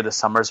the year. The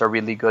summers are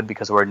really good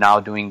because we're now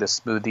doing the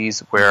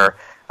smoothies where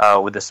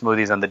with the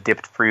smoothies and the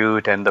dipped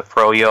fruit and the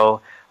froyo.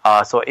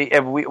 So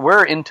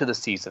we're into the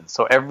season.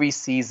 So every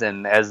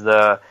season, as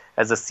the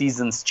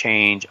seasons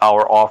change,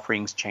 our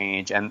offerings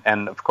change.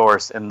 And of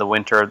course, in the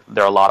winter,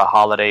 there are a lot of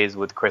holidays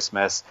with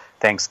Christmas,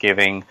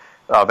 Thanksgiving,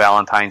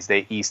 Valentine's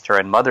Day, Easter,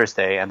 and Mother's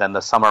Day. And then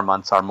the summer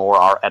months are more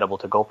our edible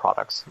to-go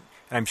products.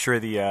 I'm sure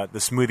the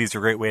smoothies are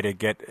a great way to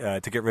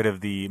get rid of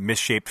the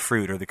misshaped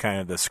fruit or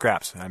the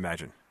scraps, I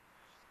imagine.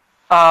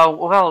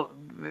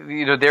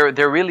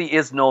 There really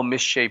is no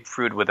misshaped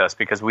fruit with us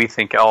because we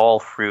think all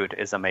fruit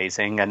is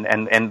amazing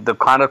and the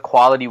kind of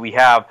quality we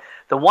have.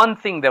 The one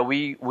thing that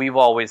we've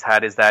always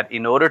had is that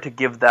in order to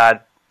give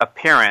that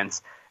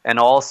appearance and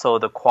also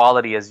the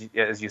quality,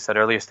 as you said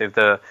earlier, Steve,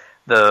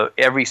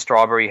 every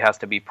strawberry has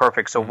to be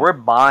perfect. So we're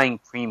buying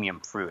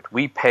premium fruit.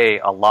 We pay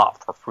a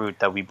lot for fruit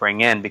that we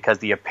bring in because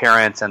the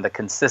appearance and the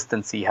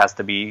consistency has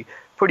to be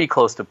pretty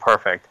close to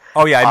perfect.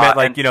 Oh yeah, I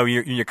meant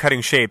you're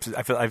cutting shapes.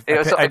 I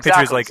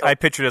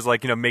picture it as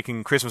like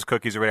making Christmas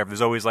cookies or whatever.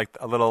 There's always like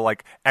a little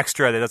like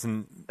extra that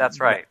doesn't. That's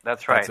right.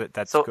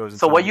 Goes.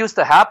 So what used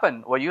to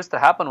happen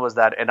was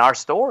that in our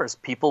stores,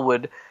 people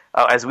would,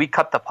 as we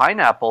cut the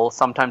pineapple,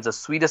 sometimes the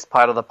sweetest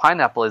part of the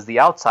pineapple is the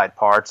outside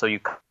part. So you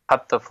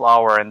cut the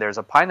flower and there's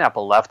a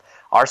pineapple left.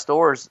 Our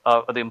stores,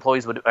 the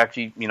employees would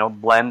actually,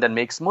 blend and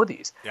make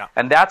smoothies. Yeah.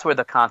 And that's where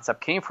the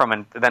concept came from.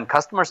 And then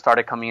customers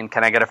started coming in,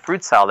 can I get a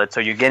fruit salad?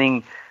 So you're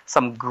getting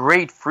some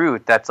great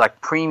fruit that's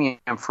like premium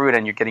fruit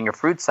and you're getting a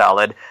fruit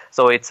salad.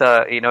 So it's,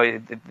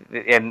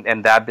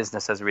 and that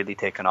business has really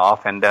taken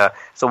off. And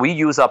so we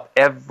use up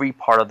every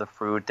part of the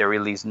fruit. There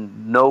really is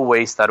no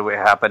waste that would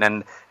happen.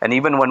 And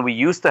even when we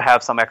used to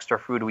have some extra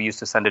fruit, we used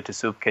to send it to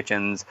soup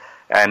kitchens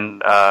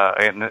and our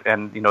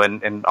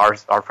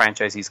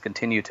franchisees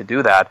continue to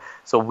do that.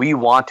 So we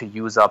want to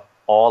use up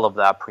all of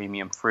that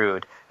premium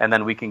fruit, and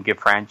then we can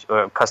give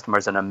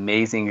customers an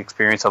amazing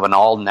experience of an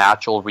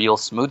all-natural, real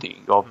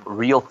smoothie, of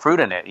real fruit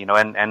in it,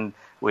 and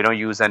We don't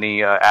use any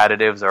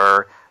additives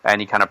or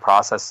any kind of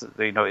process.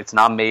 It's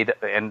not made,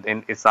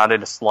 and it's not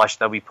in a slush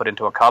that we put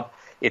into a cup.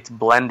 It's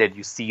blended.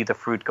 You see the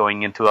fruit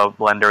going into a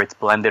blender. It's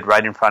blended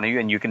right in front of you,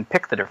 and you can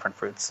pick the different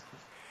fruits.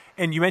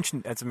 And you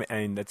mentioned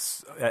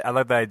I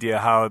love the idea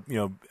how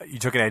you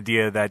took an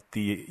idea that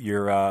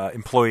your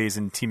employees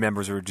and team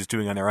members were just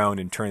doing on their own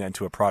and turning that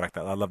into a product.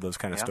 I love those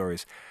kind of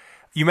stories.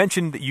 You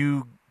mentioned that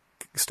you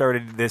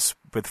started this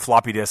with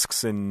floppy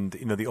disks and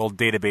the old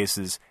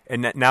databases,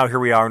 and now here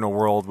we are in a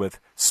world with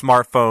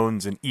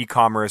smartphones and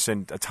e-commerce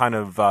and a ton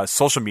of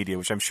social media,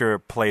 which I'm sure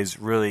plays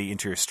really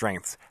into your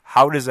strengths.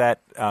 How does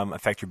that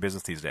affect your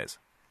business these days?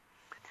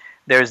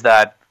 There's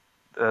that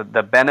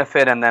the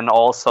benefit, and then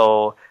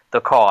also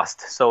the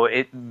cost. So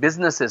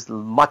business is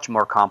much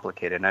more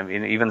complicated. I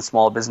mean, even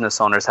small business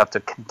owners have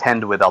to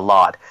contend with a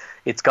lot.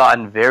 It's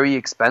gotten very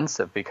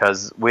expensive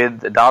because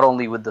not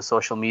only with the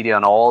social media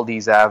and all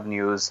these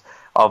avenues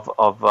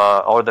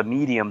or the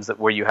mediums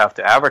where you have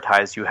to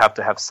advertise, you have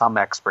to have some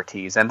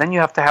expertise, and then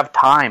you have to have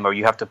time, or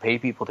you have to pay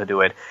people to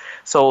do it.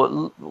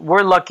 So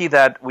we're lucky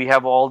that we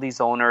have all these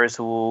owners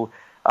who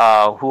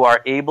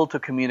are able to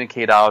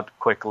communicate out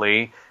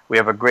quickly. We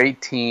have a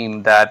great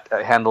team that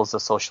handles the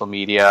social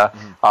media.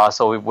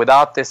 So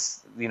without this,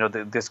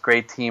 this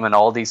great team and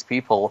all these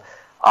people,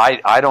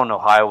 I don't know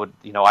how I would.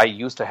 I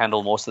used to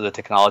handle most of the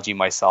technology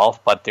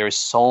myself, but there's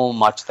so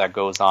much that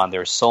goes on.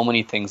 There's so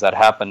many things that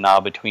happen now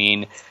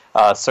between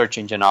search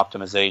engine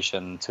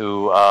optimization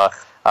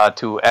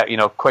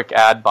to quick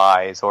ad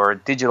buys or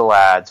digital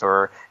ads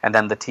and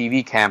then the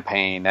TV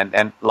campaign and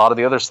a lot of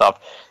the other stuff.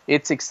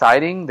 It's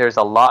exciting. There's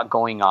a lot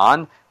going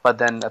on. But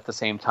then at the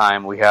same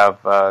time, we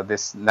have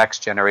this next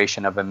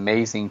generation of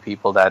amazing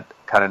people that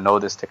kind of know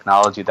this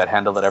technology that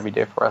handle it every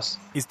day for us.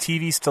 Is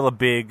TV still a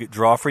big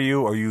draw for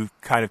you, or are you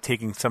kind of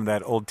taking some of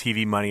that old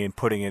TV money and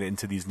putting it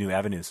into these new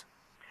avenues?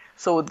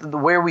 So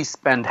where we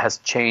spend has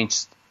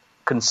changed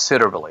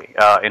considerably.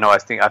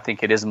 I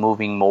think it is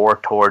moving more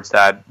towards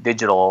that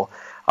digital.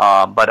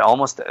 But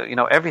almost,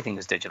 everything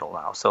is digital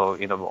now. So,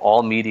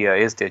 all media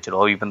is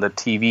digital. Even the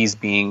TVs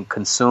being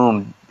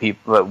consumed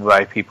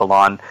by people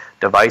on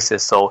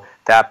devices. So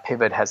that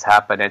pivot has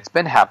happened. It's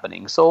been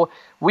happening. So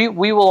we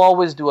will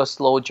always do a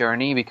slow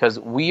journey because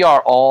we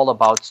are all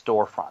about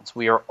storefronts.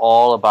 We are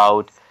all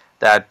about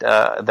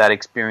that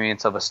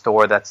experience of a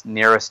store that's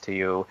nearest to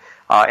you.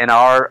 And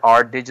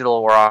our digital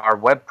or our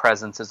web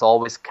presence is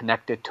always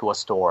connected to a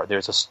store.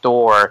 There's a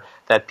store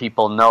that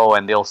people know,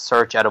 and they'll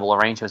search edible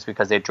arrangements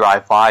because they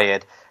drive by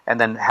it. And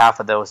then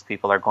half of those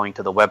people are going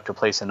to the web to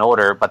place an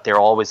order, but they're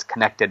always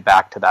connected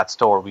back to that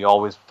store. We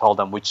always tell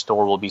them which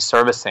store we'll be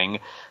servicing,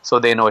 so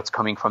they know it's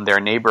coming from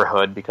their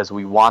neighborhood because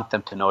we want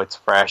them to know it's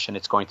fresh and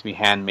it's going to be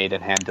handmade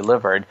and hand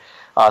delivered.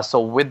 So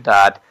with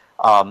that,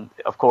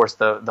 of course,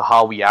 the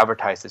how we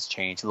advertise has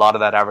changed. A lot of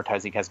that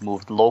advertising has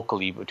moved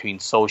locally between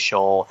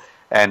social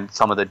and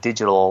some of the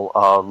digital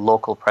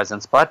local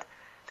presence. But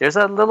there's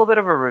a little bit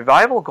of a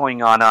revival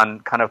going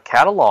on kind of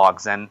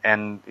catalogs, and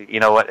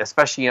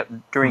especially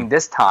during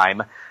this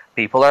time,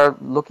 people are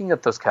looking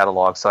at those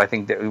catalogs. So I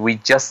think that we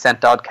just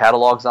sent out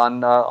catalogs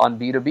on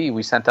B2B.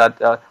 We sent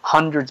out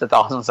hundreds of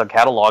thousands of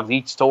catalogs.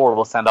 Each store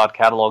will send out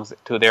catalogs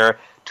to their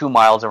 2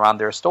 miles around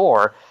their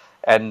store.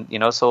 And,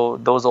 so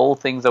those old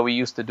things that we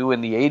used to do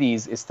in the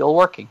 80s is still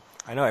working.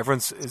 I know.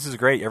 This is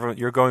great.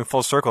 You're going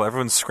full circle.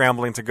 Everyone's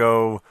scrambling to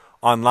go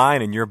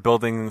online, and you're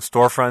building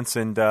storefronts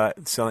and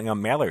selling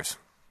on mailers.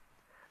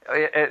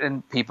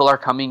 And people are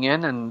coming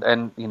in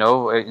and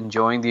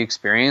enjoying the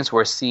experience.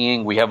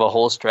 We have a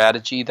whole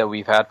strategy that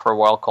we've had for a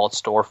while called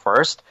Store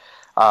First,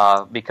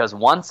 because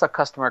once a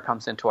customer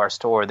comes into our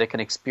store, they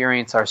can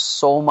experience our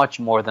so much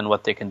more than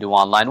what they can do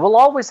online. We'll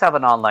always have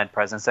an online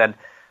presence, and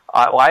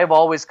I've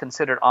always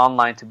considered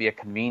online to be a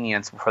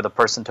convenience for the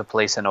person to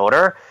place an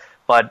order,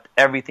 but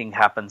everything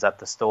happens at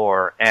the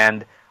store.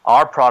 And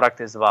our product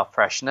is about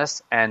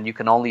freshness, and you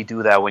can only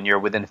do that when you're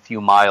within a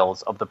few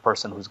miles of the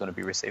person who's going to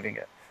be receiving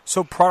it.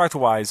 So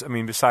product-wise,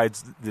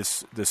 besides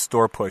this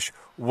store push,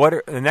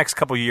 the next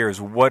couple of years,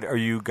 what are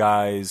you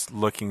guys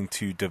looking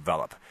to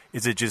develop?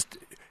 Is it just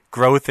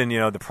growth and,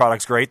 the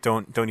product's great,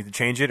 don't need to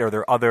change it?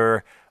 Or are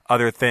there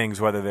other things,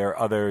 whether they're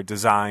other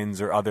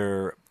designs or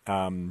other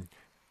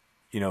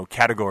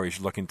categories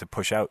you're looking to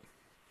push out?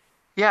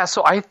 Yeah,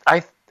 so I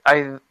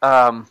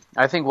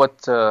think what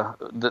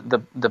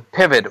the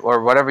pivot,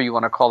 or whatever you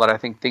want to call it, I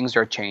think things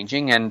are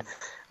changing, and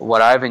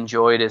what I've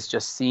enjoyed is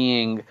just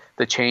seeing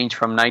the change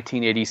from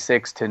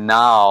 1986 to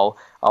now,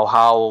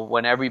 how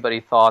when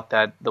everybody thought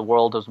that the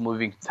world was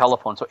moving to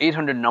telephone. So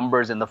 800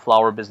 numbers in the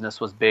flower business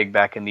was big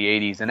back in the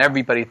 80s, and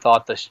everybody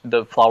thought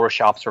the flower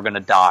shops were going to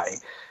die,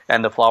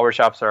 and the flower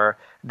shops are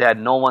dead.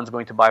 No one's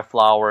going to buy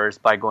flowers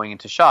by going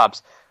into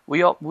shops.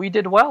 We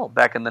did well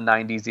back in the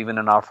 90s, even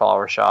in our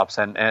flower shops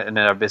and in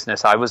our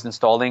business. I was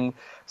installing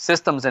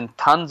systems in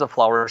tons of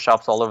flower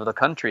shops all over the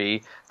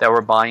country that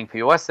were buying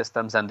POS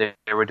systems, and they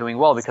were doing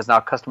well because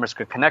now customers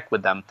could connect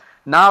with them.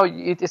 Now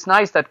it's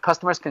nice that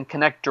customers can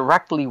connect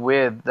directly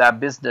with that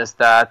business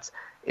that's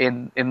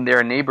in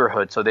their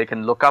neighborhood, so they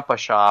can look up a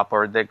shop,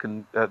 or they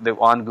can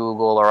on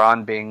Google or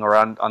on Bing or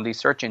on these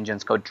search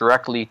engines, go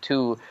directly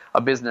to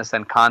a business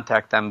and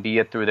contact them, be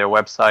it through their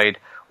website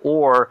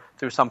or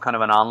through some kind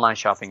of an online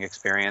shopping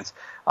experience.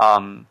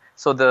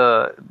 So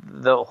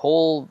the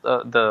whole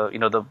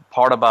the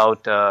part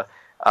about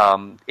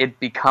it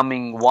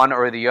becoming one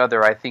or the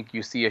other, I think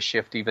you see a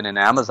shift even in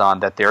Amazon,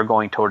 that they're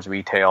going towards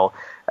retail.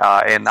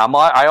 And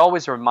I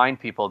always remind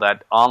people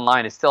that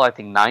online is still, I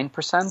think,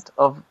 9%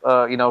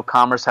 of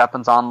commerce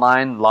happens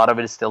online. A lot of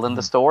it is still in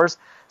the stores.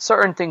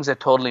 Certain things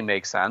that totally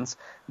make sense,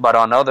 but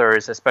on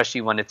others,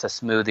 especially when it's a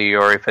smoothie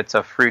or if it's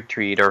a fruit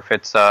treat or if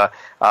it's a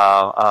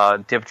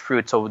dipped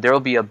fruit, so there will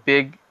be a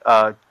big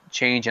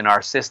change in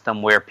our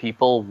system where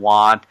people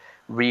want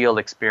real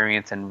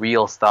experience and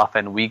real stuff,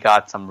 and we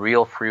got some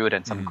real fruit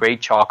and some great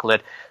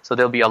chocolate. So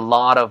there'll be a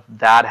lot of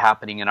that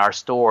happening in our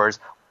stores,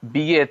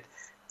 be it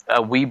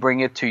we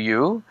bring it to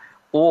you,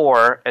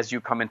 or as you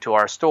come into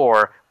our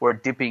store, we're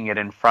dipping it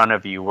in front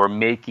of you. We're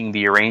making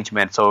the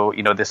arrangement. So,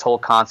 this whole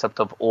concept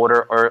of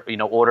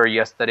order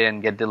yesterday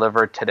and get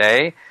delivered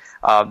today,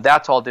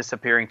 that's all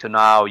disappearing to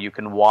now. You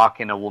can walk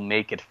in and we'll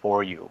make it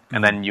for you.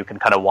 And then you can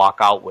kind of walk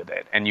out with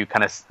it. And you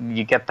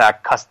get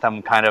that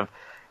custom kind of,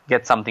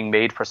 get something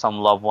made for some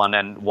loved one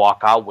and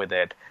walk out with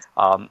it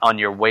on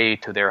your way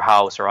to their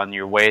house or on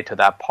your way to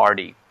that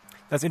party.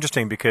 That's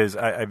interesting because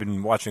I've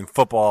been watching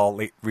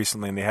football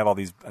recently, and they have all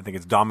these, I think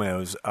it's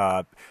Domino's,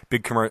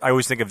 big commercial. I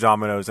always think of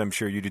Domino's, I'm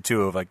sure you do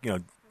too, of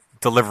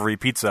delivery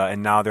pizza,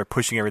 and now they're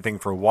pushing everything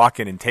for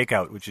walk-in and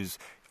takeout, which is,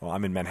 well,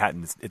 I'm in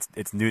Manhattan.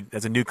 It's new.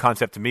 That's a new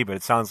concept to me, but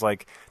it sounds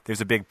like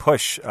there's a big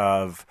push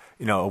of,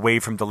 away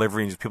from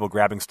delivery and just people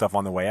grabbing stuff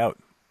on the way out.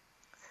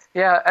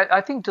 Yeah,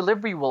 I think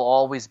delivery will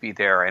always be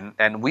there,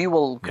 and we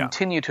will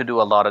continue to do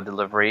a lot of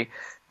delivery,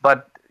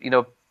 but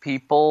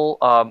people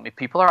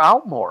are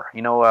out more.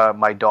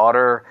 My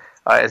daughter,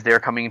 as they're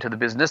coming into the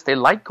business, they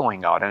like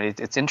going out, and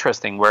it's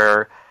interesting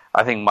where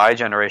I think my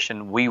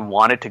generation, we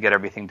wanted to get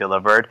everything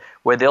delivered,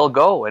 where they'll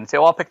go and say,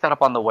 "Oh, I'll pick that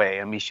up on the way,"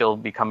 and she'll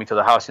be coming to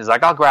the house. She's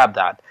like, "I'll grab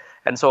that."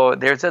 And so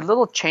there's a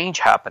little change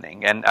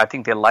happening, and I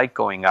think they like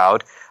going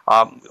out.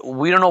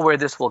 We don't know where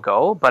this will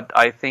go, but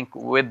I think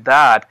with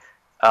that,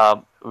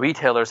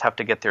 retailers have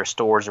to get their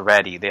stores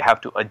ready. They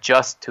have to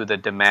adjust to the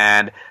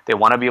demand. They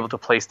want to be able to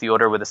place the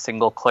order with a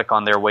single click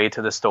on their way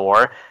to the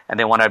store, and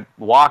they want to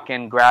walk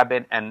in, grab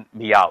it, and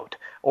be out.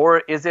 Or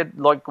is it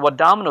like what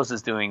Domino's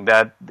is doing,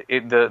 that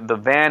the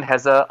van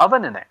has an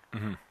oven in it,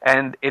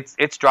 and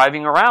it's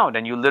driving around,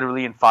 and you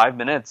literally in 5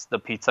 minutes the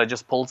pizza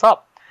just pulls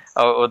up.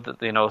 So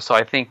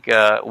I think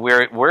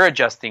we're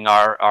adjusting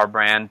our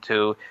brand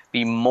to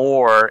be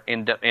more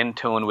in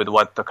tune with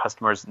what the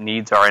customers'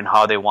 needs are and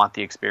how they want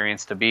the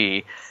experience to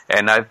be.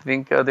 And I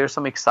think there's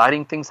some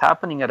exciting things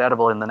happening at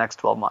Edible in the next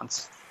 12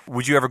 months.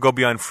 Would you ever go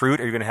beyond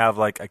fruit? Are you going to have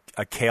like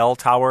a kale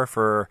tower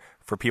for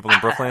people in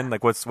Brooklyn?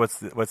 Like what's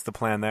the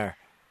plan there?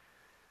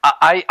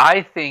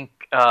 I think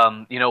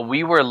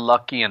we were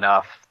lucky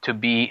enough to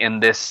be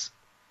in this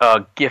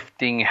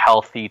gifting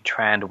healthy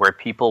trend where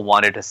people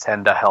wanted to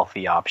send a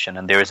healthy option,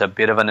 and there's a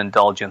bit of an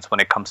indulgence when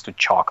it comes to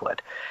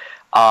chocolate.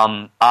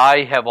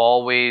 I have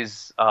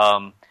always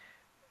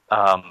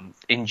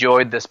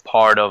enjoyed this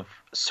part of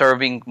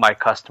serving my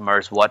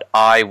customers what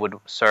I would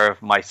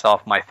serve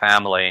myself, my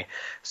family.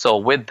 So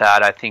with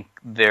that, I think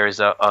there's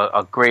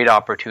a great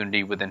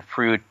opportunity within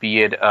fruit,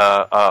 be it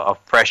a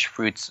fresh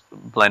fruits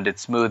blended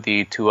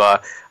smoothie to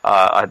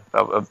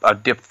a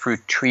dipped fruit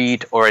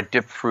treat or a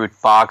dipped fruit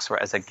box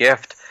or as a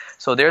gift.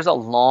 So there's a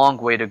long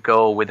way to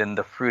go within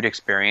the fruit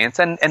experience.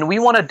 And we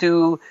want to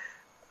do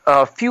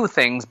a few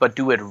things, but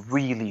do it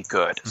really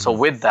good. Mm-hmm. So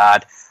with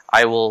that,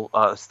 I will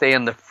stay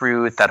in the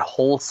fruit, that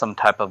wholesome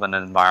type of an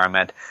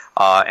environment.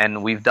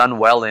 And we've done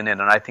well in it,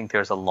 and I think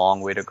there's a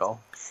long way to go.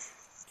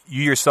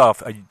 You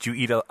yourself, do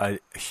you eat a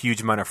huge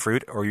amount of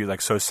fruit, or are you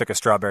like so sick of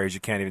strawberries you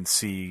can't even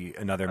see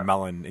another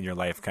melon in your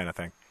life kind of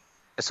thing?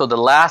 So the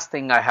last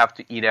thing I have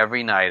to eat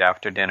every night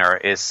after dinner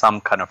is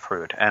some kind of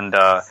fruit. And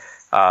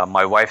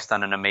my wife's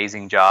done an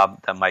amazing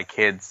job. My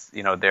kids,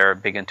 they're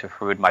big into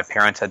fruit. My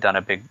parents had done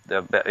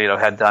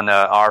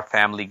our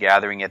family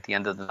gathering at the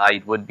end of the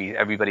night would be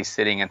everybody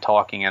sitting and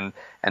talking,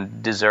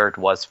 and dessert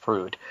was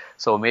fruit.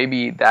 So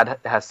maybe that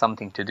has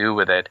something to do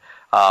with it.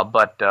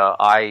 But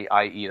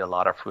I eat a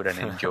lot of fruit and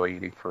enjoy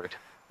eating fruit.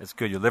 It's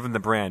good. You're living the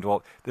brand.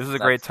 Well, this is a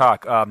great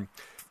talk.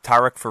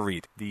 Tariq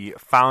Farid, the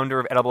founder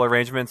of Edible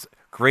Arrangements,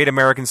 great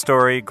American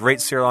story, great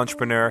serial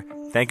entrepreneur.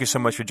 Thank you so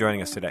much for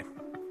joining us today.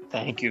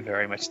 Thank you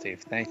very much,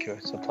 Steve. Thank you.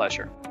 It's a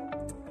pleasure.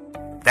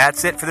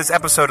 That's it for this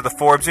episode of the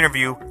Forbes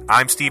Interview.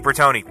 I'm Steve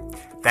Bertoni.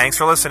 Thanks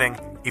for listening.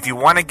 If you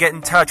want to get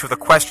in touch with a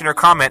question or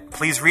comment,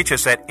 please reach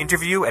us at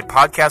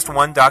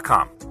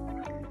interview@podcastone.com.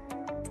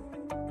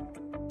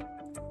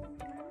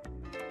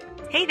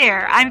 Hey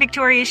there, I'm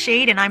Victoria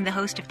Shade, and I'm the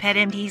host of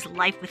PetMD's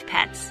Life with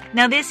Pets.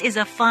 Now, this is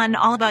a fun,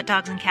 all about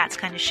dogs and cats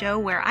kind of show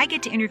where I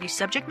get to interview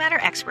subject matter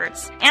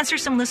experts, answer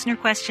some listener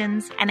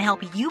questions, and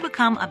help you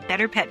become a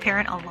better pet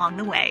parent along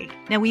the way.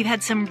 Now, we've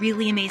had some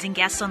really amazing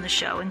guests on the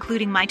show,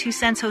 including my 2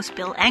 Cents host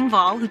Bill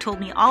Engvall, who told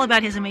me all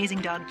about his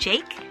amazing dog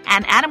Jake,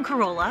 and Adam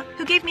Carolla,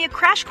 who gave me a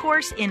crash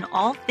course in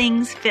all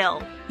things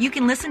Phil. You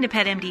can listen to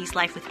PetMD's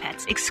Life with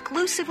Pets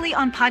exclusively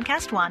on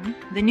Podcast One,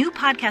 the new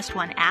Podcast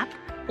One app,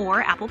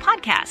 or Apple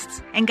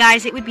Podcasts. And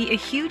guys, it would be a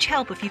huge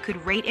help if you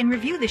could rate and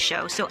review the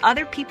show so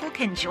other people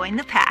can join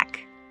the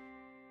pack.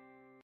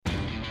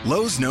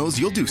 Lowe's knows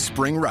you'll do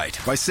spring right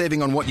by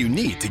saving on what you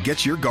need to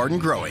get your garden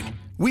growing.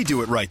 We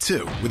do it right,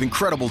 too, with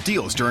incredible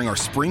deals during our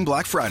Spring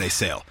Black Friday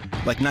sale,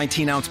 like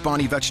 19-ounce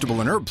Bonnie vegetable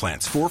and herb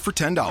plants, 4 for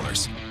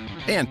 $10.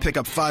 And pick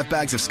up 5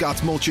 bags of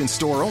Scott's mulch in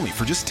store only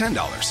for just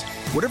 $10.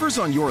 Whatever's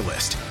on your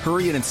list,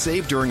 hurry in and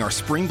save during our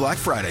Spring Black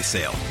Friday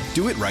sale.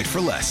 Do it right for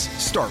less.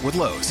 Start with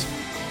Lowe's.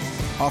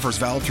 Offers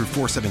valid through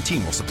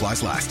 4/17 while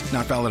supplies last.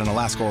 Not valid in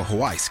Alaska or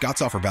Hawaii.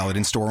 Scott's offer valid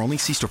in store only.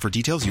 See store for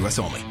details. U.S.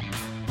 only.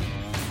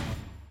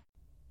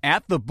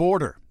 At the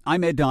border,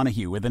 I'm Ed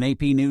Donahue with an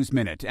AP News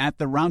Minute. At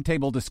the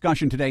roundtable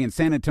discussion today in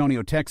San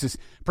Antonio, Texas,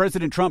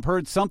 President Trump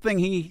heard something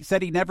he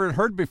said he never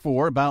heard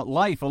before about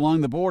life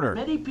along the border.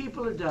 Many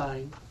people are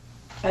dying,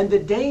 and the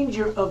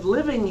danger of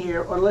living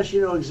here, unless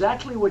you know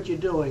exactly what you're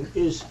doing,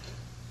 is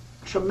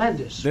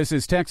tremendous. This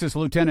is Texas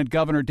Lieutenant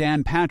Governor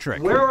Dan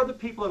Patrick. Where are the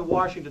people in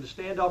Washington to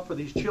stand up for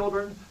these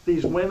children,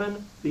 these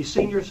women, these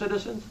senior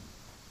citizens?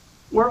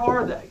 Where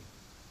are they?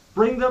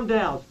 Bring them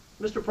down.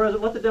 Mr.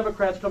 President, let the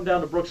Democrats come down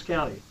to Brooks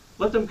County.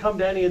 Let them come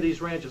to any of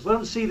these ranches. Let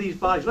them see these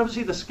bodies. Let them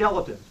see the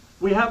skeletons.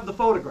 We have the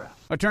photographs.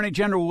 Attorney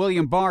General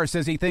William Barr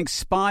says he thinks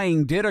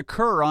spying did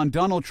occur on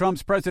Donald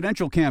Trump's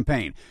presidential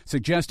campaign,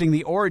 suggesting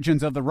the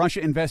origins of the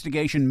Russia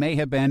investigation may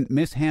have been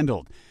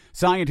mishandled.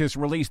 Scientists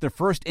released the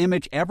first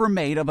image ever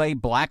made of a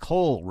black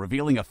hole,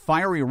 revealing a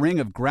fiery ring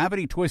of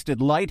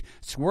gravity-twisted light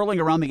swirling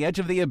around the edge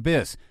of the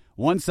abyss.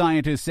 One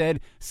scientist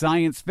said,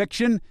 "Science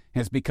fiction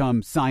has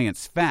become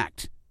science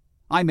fact."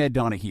 I'm Ed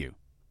Donahue.